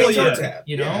 like Tony Toe Tap.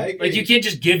 You know, like you can't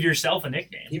just give yourself a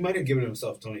nickname. He might have given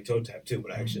himself Tony Toe Tap too,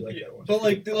 but I actually like that one. But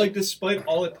like, despite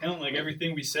all the talent, like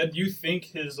everything we said, do you think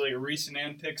his like recent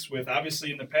antics with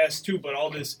obviously in the past too, but all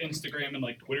this Instagram and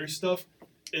like Twitter stuff,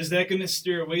 is that going to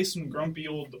steer away some grumpy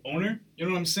old owner? You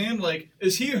know what I'm saying? Like,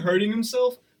 is he hurting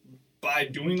himself by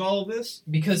doing all of this?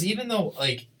 Because even though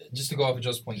like. Just to go off of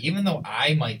Joe's point, even though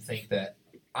I might think that,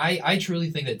 I truly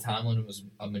think that Tomlin was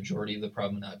a majority of the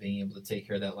problem not being able to take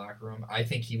care of that locker room. I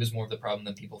think he was more of the problem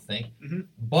than people think. Mm-hmm.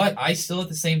 But I still, at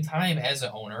the same time, as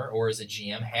an owner or as a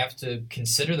GM, have to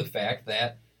consider the fact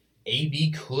that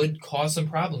AB could cause some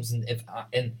problems. And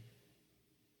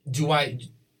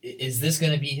is this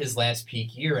going to be his last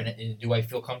peak year? And do I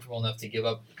feel comfortable enough to give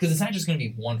up? Because it's not just going to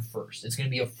be one first. It's going to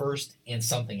be a first and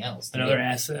something else. Another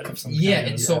asset of some kind. Yeah,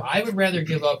 and so I would rather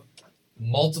give up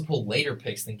multiple later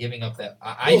picks than giving up that.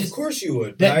 Of course you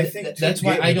would. But I think that's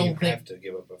why I don't think have to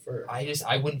give up a first.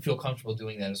 I wouldn't feel comfortable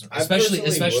doing that,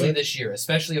 especially this year,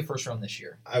 especially a first round this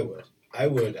year. I would.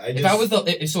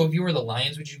 If you were the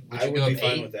Lions, would you go up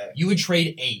 8? With that. You would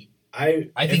trade 8.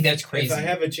 I think that's crazy. If I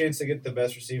have a chance to get the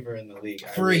best receiver in the league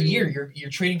for a year, you're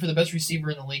trading for the best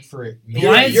receiver in the league for a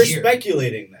year. You're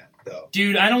speculating that, though.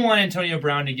 Dude, I don't want Antonio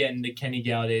Brown to get into Kenny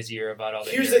Galladay's ear about all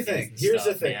the. Here's the thing.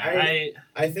 Yeah,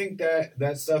 I think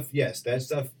that stuff. Yes, that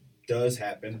stuff does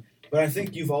happen. But I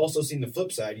think you've also seen the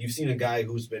flip side. You've seen a guy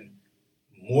who's been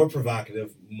more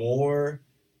provocative, more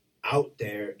out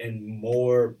there, and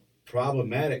more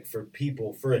problematic for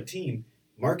people, for a team.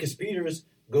 Marcus Peters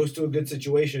goes to a good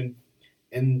situation,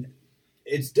 and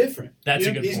it's different. That's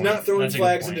a good He's point. not throwing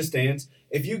flags into stands.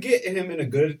 If you get him in a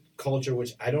good culture,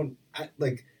 which I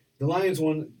like the Lions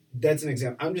one, that's an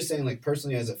example. I'm just saying, like,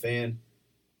 personally as a fan,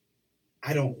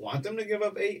 I don't want them to give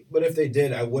up 8, but if they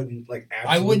did, I wouldn't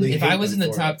if I was in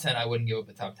the top 10, I wouldn't give up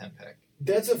a top 10 pick.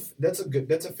 That's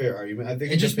a fair argument. I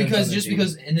think just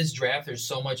because in this draft there's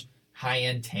so much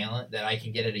high-end talent that I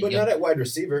can get at but not at wide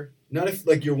receiver. Not if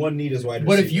like your one need is wide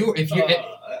receiver. But if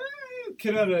you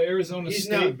kid out of Arizona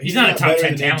State, he's not a top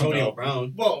 10 talent Antonio though.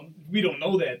 Brown. Well, we don't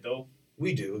know that though.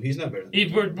 We do. He's not better.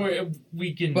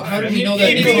 We can. But how do we know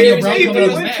that Antonio Brown coming out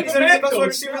of Mac? He's the best wide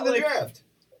receiver in the draft.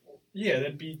 Yeah,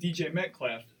 that'd be DJ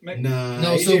Metcalf.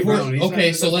 No. So if we're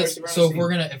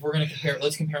gonna compare,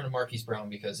 let's compare him to Marquise Brown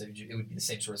because it would be the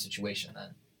same sort of situation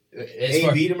then.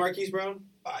 AB to Marquise Brown.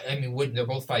 I mean, they're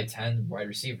both 5'10" wide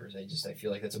receivers. I feel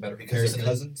like that's a better because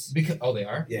comparison. Cousins. They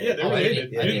are. Yeah, they're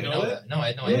related. I didn't even know that. No, I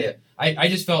had no idea. I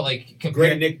just felt like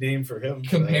great nickname for him.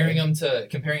 Comparing him to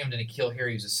N'Keal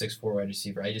Harry, who's a 6'4" wide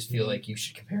receiver. I just feel like you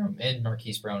should compare him and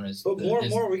Marquise Brown as. But more and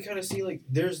more, we kind of see like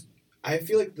I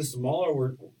feel like the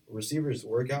smaller receivers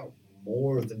work out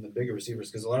more than the bigger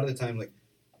receivers because a lot of the time, like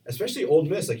especially Ole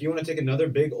Miss, like you want to take another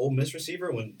big Ole Miss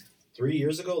receiver when 3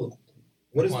 years ago.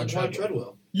 What is Laquan Laquan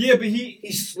Treadwell? Yeah, but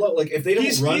He's slow. Like if they don't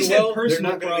he's run had well, they're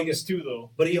personal not going to be problems good. too, though.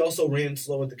 But he also ran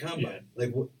slow at the combine.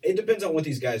 Like it depends on what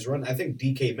these guys run. I think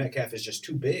DK Metcalf is just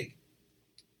too big.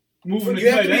 Moving You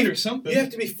to have tight to end be- or something. You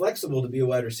have to be flexible to be a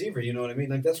wide receiver. You know what I mean?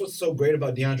 Like that's what's so great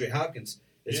about DeAndre Hopkins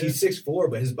is he's 6'4",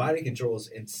 but his body control is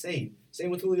insane. Same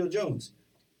with Julio Jones.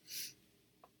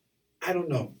 I don't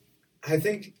know. I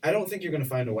don't think you're going to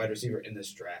find a wide receiver in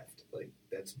this draft like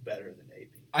that's better than AB.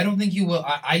 I don't think you will.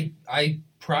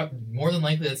 More than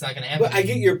likely that's not going to happen. But I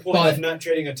get your point But of not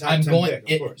trading a top I'm 10 going.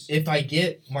 pick, of course. If I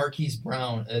get Marquise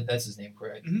Brown, that's his name,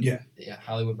 correct? Mhm. Yeah. Yeah,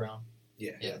 Hollywood Brown.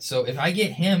 Yeah. Yeah. So if I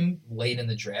get him late in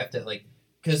the draft, at like,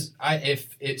 because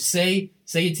say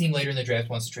a team later in the draft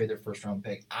wants to trade their first round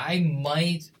pick, I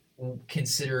might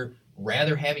consider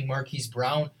rather having Marquise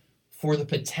Brown for the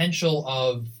potential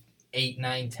of 8,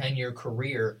 9, 10-year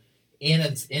career in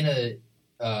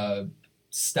a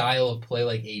style of play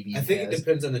like AB. I think it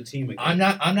depends on the team. Again.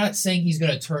 I'm not saying he's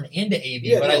going to turn into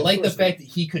AB, but I like the fact that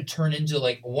he could turn into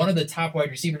like one of the top wide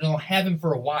receivers, and I'll have him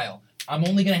for a while. I'm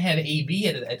only going to have AB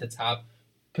at the top,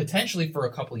 potentially for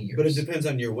a couple of years. But it depends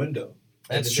on your window.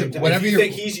 That's true. Whatever you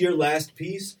think he's your last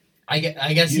piece. I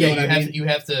guess you know yeah. what You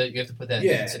have to put that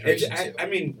in consideration too. I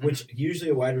mean, which usually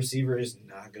a wide receiver is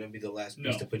not going to be the last piece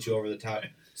No. to put you over the top.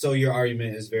 So your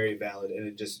argument is very valid, and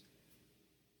it just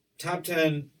top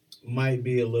 10 might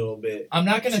be a little bit. I'm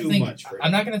not going to too think. much for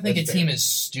I'm not going to think That's a team fair. is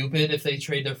stupid if they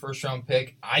trade their first round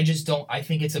pick. I just don't. I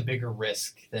think it's a bigger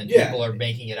risk than Yeah. people are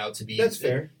making it out to be. That's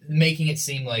fair. Making it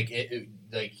seem like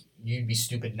like you'd be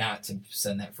stupid not to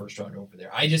send that first round over there.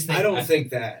 I just think I don't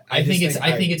think that. I think just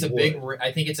it's a would.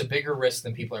 I think it's a bigger risk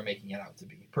than people are making it out to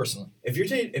be. Personally, If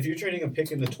you're trading a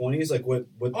pick in the 20s, like what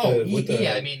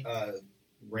I mean,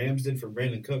 Rams did for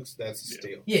Brandon Cooks, that's a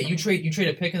steal. yeah, you trade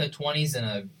a pick in the 20s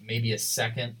and maybe a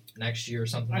second next year or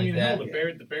something I mean, like that. hell,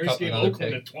 the Bears Couple gave another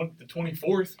Oakland the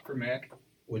 24th for Mac.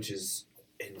 Which is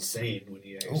insane when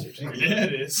you actually think about Yeah,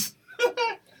 it. it is.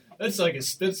 that's like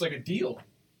a deal.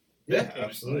 Yeah, That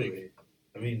absolutely.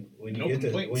 I mean, when you No get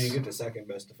complaints. the second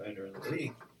best defender in the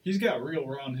league, He's got real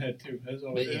round head too. That's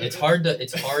all But it is. it's hard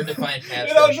to find pass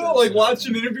I don't rushers. know. Like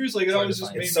watching interviews, like it It's hard always to just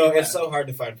find. made it's me so laugh. it's so hard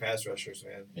to find pass rushers,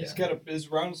 man. He's got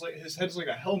his head's like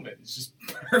a helmet. It's just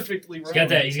perfectly round. He's got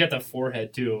that. He's got the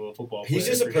forehead too of a football player. He's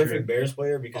just a for perfect sure. Bears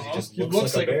player because Uh-huh. he just He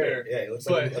looks like a bear. Yeah, he looks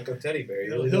But like a teddy bear. He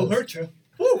He'll, really he'll does. hurt you.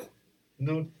 Woo!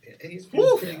 No, he's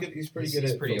Woo! pretty good. He's pretty He's good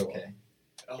at pretty football. okay.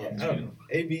 Oh, Yeah, I man. don't know.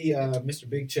 AB, Mr.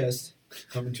 Big Chest,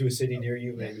 coming to a city near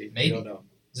you, maybe. Maybe. I don't know.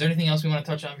 Is there anything else we want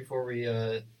to touch on before we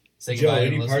say Joe, goodbye? to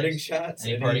any the parting listeners? shots?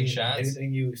 Any parting shots?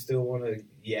 Anything you still want to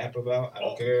yap about? I don't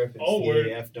Oh, care if it's oh, the word.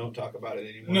 AF. Don't talk about it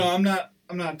anymore. No, I'm not.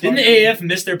 Didn't the AAF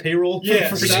miss their payroll? Yeah,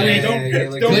 for sorry, today?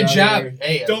 don't- like, don't- Good get out job. of here.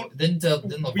 Hey, Don't- didn't we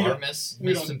LeVar don't- miss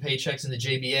we some paychecks in the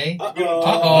JBA? Uh-oh.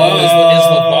 Uh-oh.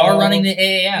 Is LeVar running the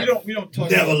AAF? We don't talk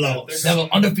Never about lost. that. Never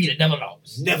undefeated, never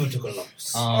lost. Never took a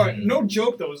loss. All right, no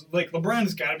joke though. Like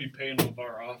LeBron's got to be paying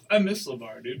LeVar off. I miss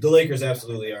LeVar, dude. The Lakers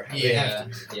absolutely are. They have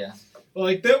Yeah, to. yeah.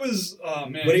 Like that was, oh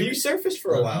man. But he resurfaced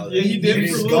for a while. Yeah, he did And for a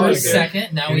he's little For gone a bit. again.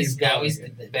 second, now And he's gone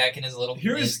back in his little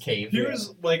his cave.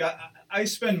 Here's like I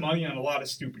spend money on a lot of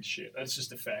stupid shit. That's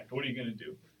just a fact. What are you gonna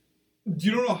do?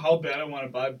 You don't know how bad I want to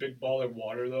buy Big Baller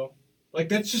water though. Like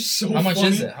that's just so. How much funny.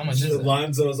 is it? How much is it?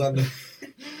 Lonzo's on the.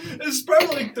 It's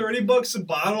probably like $30 a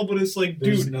bottle, but it's like,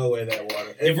 There's dude. no way that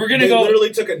water. If we're gonna they go-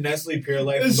 literally took a Nestle Pure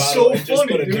Life It's bottle so and just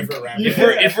funny, put a dude. different wrapper. Yeah.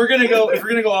 If we're gonna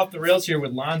go off the rails here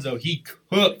with Lonzo, he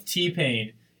cooked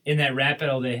T-Pain in that rap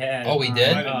battle they had. Oh, he did?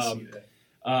 I didn't see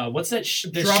that. What's that?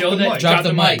 The Drop show the that mic. dropped Drop the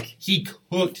the mic. mic. He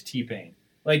cooked T-Pain.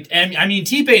 Like, and I mean,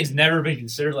 T-Pain's never been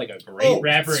considered like a great Oh,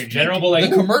 rapper in speaking- general, but like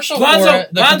the commercial for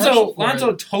it. The commercial for Lonzo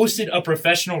it. toasted a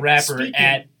professional rapper Speaking-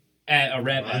 at a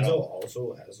rap Lonzo battle.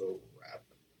 also has a rap.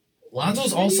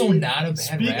 Lonzo's also not a bad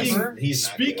Speaking- rapper. He's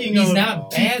not Speaking good. He's of not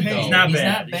bad T-Pain. though. He's not He's bad.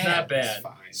 not He's bad. not bad. It's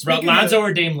fine. Bro, Speaking Lonzo of-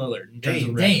 or Dame Lillard in terms of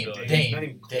rap Dame, ability. Dame, Not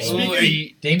even Dame. close. Ooh,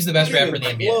 he- Dame's the best Not rapper in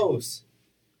even the NBA. Close.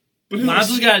 But it Lonzo's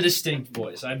was- got a distinct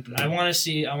voice. I want to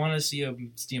see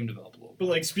him develop a little. But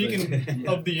like speaking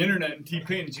of the internet and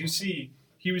T-Pain, did you see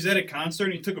he was at a concert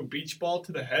and he took a beach ball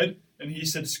to the head and he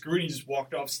said screw it and he just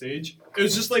walked off stage. It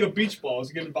was just like a beach ball. It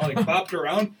was getting like bopped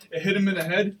around. It hit him in the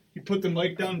head. He put the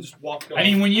mic down and just walked off. I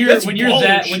mean, when you're That's that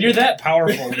baller when you're shit. that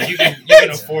powerful, you can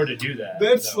afford to do that.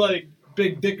 That's so. like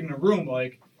big dick in the room.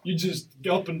 Like you just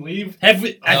get up and leave. Have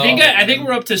we, I think man.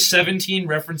 we're up to 17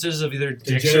 references of either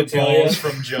dicks or genitalia. balls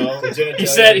from Joe. The genitalia.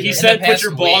 He said In put the past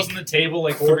your balls week. on the table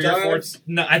like 4 3 or 4. times?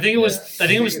 No, I think it was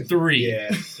Yeah. 3. Yeah,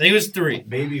 I think it was 3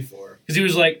 maybe 4. because he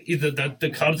was like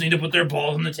the Cubs need to put their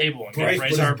balls on the table and get Bryce Bryce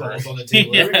put his Harper. balls on the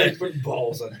table. Yeah. Everybody's putting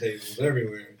balls on tables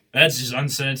everywhere. That's just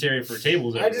unsanitary for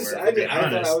tables. I everywhere, if we're being thought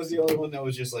honest. I was the only one that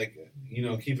was just like,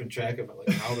 keeping track of like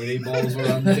how many balls were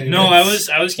on the table? No, I was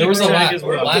There keeping was a track lot, as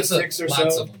well. lots of 6 or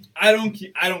lots so. of them. I don't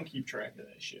keep track of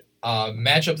that shit.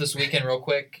 Matchup this weekend, real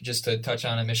quick, just to touch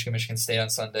on it. Michigan State on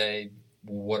Sunday.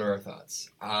 What are our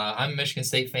thoughts? I'm a Michigan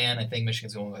State fan. I think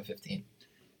Michigan's going by 15.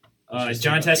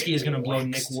 John Teskey is going to blow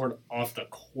Nick Ward off the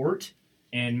court,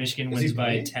 and Michigan Is wins he by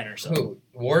playing? 10 or so. Who?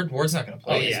 Ward's not going to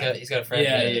play. Oh, yeah. He's got a fracture.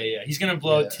 Yeah. He's going to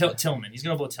blow Yeah. Tillman. He's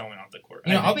going to blow Tillman off the court.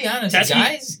 I'll be honest.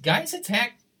 Teskey- Guys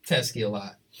attack Teskey a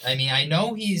lot. I mean, I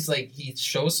know he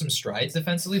shows some strides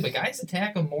defensively, but guys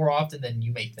attack him more often than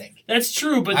you may think. That's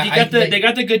true, but I- they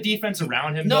got the good defense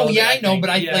around him. No, though, yeah, that I know, think-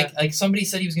 but yeah. like somebody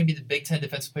said he was going to be the Big Ten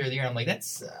Defensive Player of the Year. I'm like,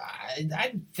 that's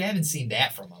I haven't seen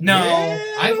that from him. No.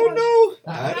 I don't know.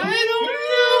 I don't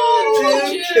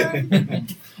know.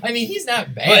 I mean, he's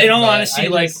not bad. But in all I honesty,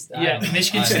 just- I don't know.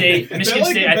 Michigan I- State, That like I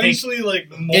think eventually like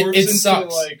morphs it into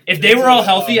sucks. like if they were all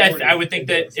healthy, into, I would think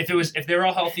that It if they were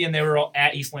all healthy and they were all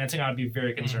at East Lansing, I'd be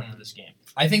very concerned for this game.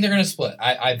 I think they're going to split.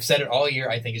 I've said it all year.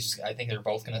 I think they're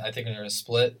both going to. I think they're going to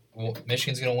split. Well,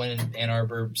 Michigan's going to win in Ann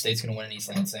Arbor. State's going to win in East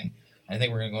Lansing. I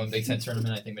think we're going to go in the Big Ten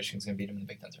tournament. I think Michigan's going to beat them in the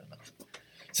Big Ten tournament.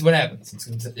 See what happens.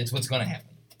 It's what's going to happen.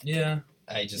 Yeah.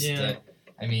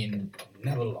 I mean,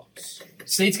 Never lost.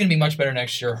 State's going to be much better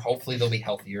next year. Hopefully, they'll be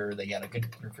healthier. They got a good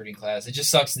recruiting class. It just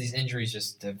sucks. These injuries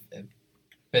just have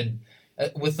been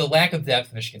with the lack of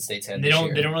depth Michigan State's had. They this don't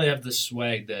year. they don't really have the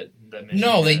swag that Michigan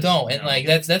No, they has, don't. you And know? like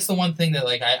that's the one thing that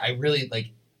like I really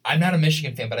like. I'm not a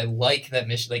Michigan fan, but I like that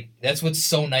Michigan. Like that's what's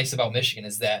so nice about Michigan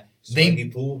is that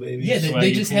Swaggy pool, baby. they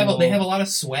Swaggy just pool. have a lot of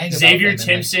swag. Xavier about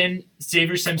them,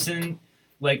 Simpson,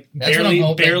 like That's what I'm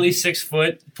hoping. barely 6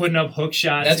 foot, putting up hook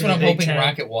shots. That's in what the I'm Big hoping. Ten.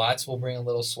 Rocket Watts will bring a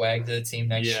little swag to the team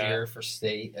next Yeah. year for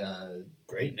State.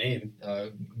 Great name.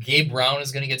 Gabe Brown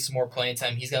is going to get some more playing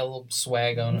time. He's got a little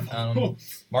swag on him.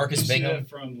 Marcus You see Bingham. that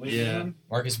from Yeah.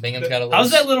 Marcus Bingham's got a little.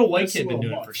 How's that little white That's kid a been little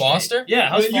doing much. for Foster? State? Yeah,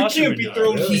 how's But you Foster can't been be doing?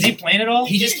 throwing- Is he playing at all?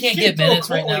 He just You can't can't get minutes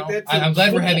throw a right call now. like that to I'm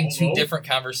glad we're having football, two though. different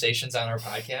conversations on our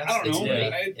podcast. I don't It's know, great.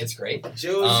 man. It's great.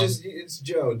 Joe's it's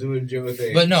Joe doing Joe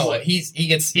things. But no, he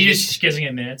Just doesn't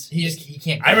get minutes. he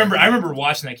can't. I remember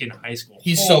watching that kid in high school.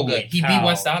 He's so Holy good. He beat cow.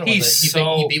 West Ottawa. He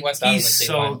beat West Ottawa in the he's state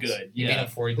so finals. good. He beat Yeah. him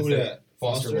 40 Who to that?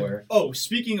 Foster lawyer. Oh,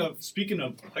 speaking of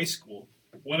high school,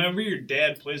 whenever your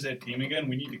dad plays that team again,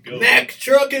 we need to go. Mac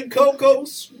Truck and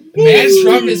Cocos.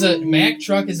 Mac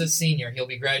Truck is a senior. He'll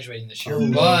be graduating this year.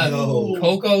 Oh, but no.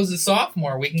 Coco's a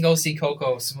sophomore. We can go see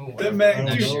Coco Smooth That Mac- I don't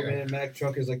next know, year. man. Mac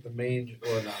Truck is like the main.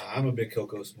 Well, nah, I'm a big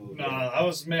Coco Smooth. Nah, I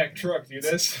was Mac Truck, dude.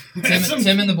 That's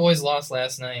Tim and the boys lost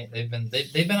last night. They've been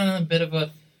on a bit of a.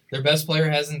 Their best player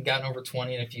hasn't gotten over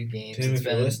 20 in a few games. Tim, It's if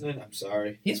you're been- listening, I'm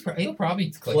sorry. he'll probably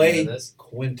click Play into this,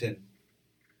 Quentin.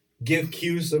 Give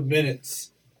Q some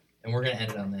minutes. and we're gonna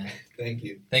end it on that. Thank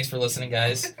you. Thanks for listening,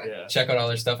 guys. Yeah. Check out all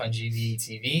their stuff on GV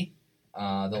TV,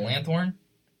 the Lanthorn.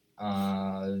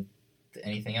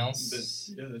 Anything else?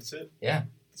 that's it. Yeah.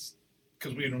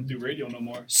 Because we don't do radio no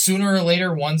more. Sooner or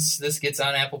later, once this gets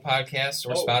on Apple Podcasts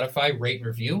or Oh. Spotify, rate and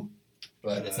review.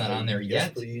 But it's not on there Yes,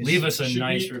 yet. please. Leave us a Should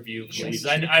nice we- review, Should please. we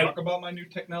I talk about my new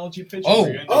technology pitch? Oh. Or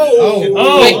are we gonna do Oh. that?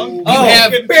 Oh. Wait, Oh. you Oh.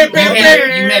 have Bam,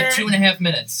 you have 2.5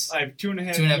 minutes. I have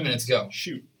 2.5 2.5 minutes, go.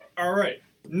 Shoot. All right.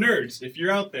 Nerds, if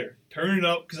you're out there, turn it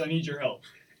up because I need your help.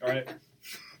 All right.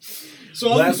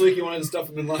 So Last week you wanted to stuff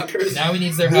him in lockers. Now he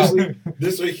needs their this help. week,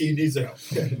 this week he needs help.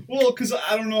 well, because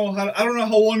I don't know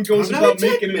how one goes I'm not about a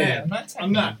tech making it. man.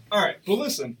 I'm not. All right. But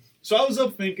listen. So I was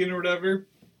up thinking or whatever.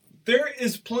 There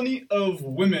is plenty of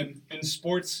women in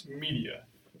sports media.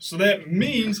 So that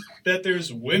means that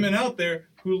there's women out there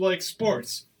who like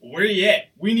sports. Where you at?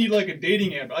 We need like a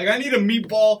dating app. Like I need a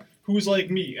meatball who's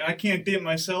like me, and I can't date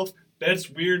myself.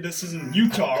 That's weird. This isn't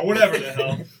Utah or whatever the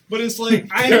hell. But it's like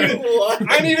I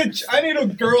need a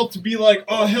girl to be like,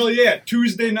 oh hell yeah,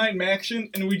 Tuesday night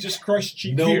action, and we just crush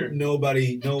cheap beer. No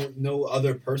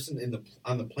other person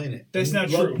on the planet. That's not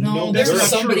Love- true. No, that's there's not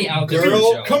somebody true. out there.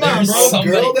 Girl, Joe. come on, There's bro.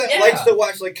 somebody- girl that yeah. likes to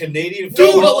watch like Canadian Dude,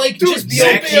 football. but like, Dude, just be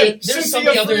Cynthia- okay. There's Cynthia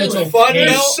somebody out there that's Freeland. okay,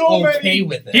 There's so many- okay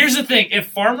with it. Here's the thing: if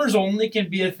Farmers Only can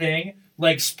be a thing,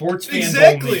 like sports fans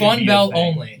Exactly. only, Fun can be a belt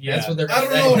thing. only. Yeah. That's what they're. I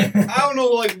don't know,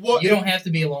 like what. You don't have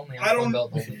to be lonely on I don't- Fun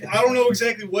belt only. I don't know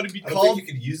exactly what it'd be I don't called. think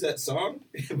you could use that song,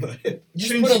 but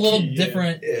Just Change put a the little key, yeah.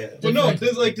 different. yeah. But no,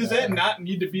 different- does that not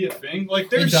need to be a thing? Like,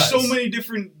 there's does. so many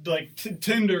different, like,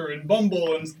 Tinder and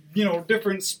Bumble and,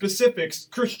 different specifics,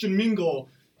 Christian Mingle,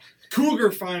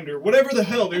 Cougar Finder, whatever the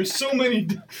hell. There's so many.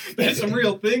 That's a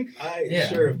real thing. Yeah.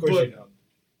 Sure, of course But- you know.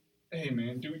 Hey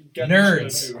man, dude,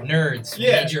 Nerds. We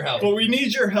need your help. But we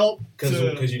need your help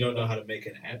because you don't know how to make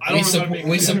an app. We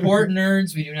support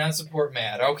nerds. We do not support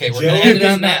Matt. Okay, we're gonna end it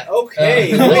on that.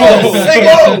 Okay. Whoa.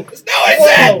 Whoa. No, I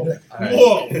said.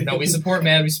 Whoa. No, we support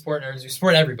Matt. We support nerds. We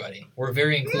support everybody. We're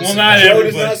very inclusive. Well, not Joe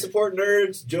everybody. does not support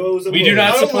nerds. Joe's a We do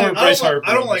not support Bryce Harper.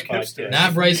 I don't on like this hipsters. podcast.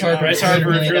 Not Bryce Harper. Bryce Harper, if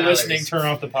you're $100 million. listening, turn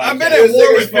off the podcast. I've been at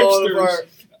war with falling hipsters. apart.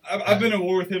 I've been at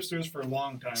war with hipsters for a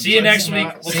long time. See you next week.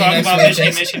 We'll See you talk next about week.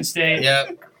 Michigan, Michigan State.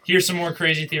 Yep. Here's some more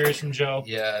crazy theories from Joe.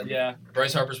 Yeah. Yeah.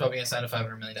 Bryce Harper's probably gonna sign a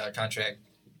 $500 million contract.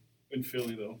 In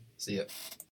Philly, though. See ya.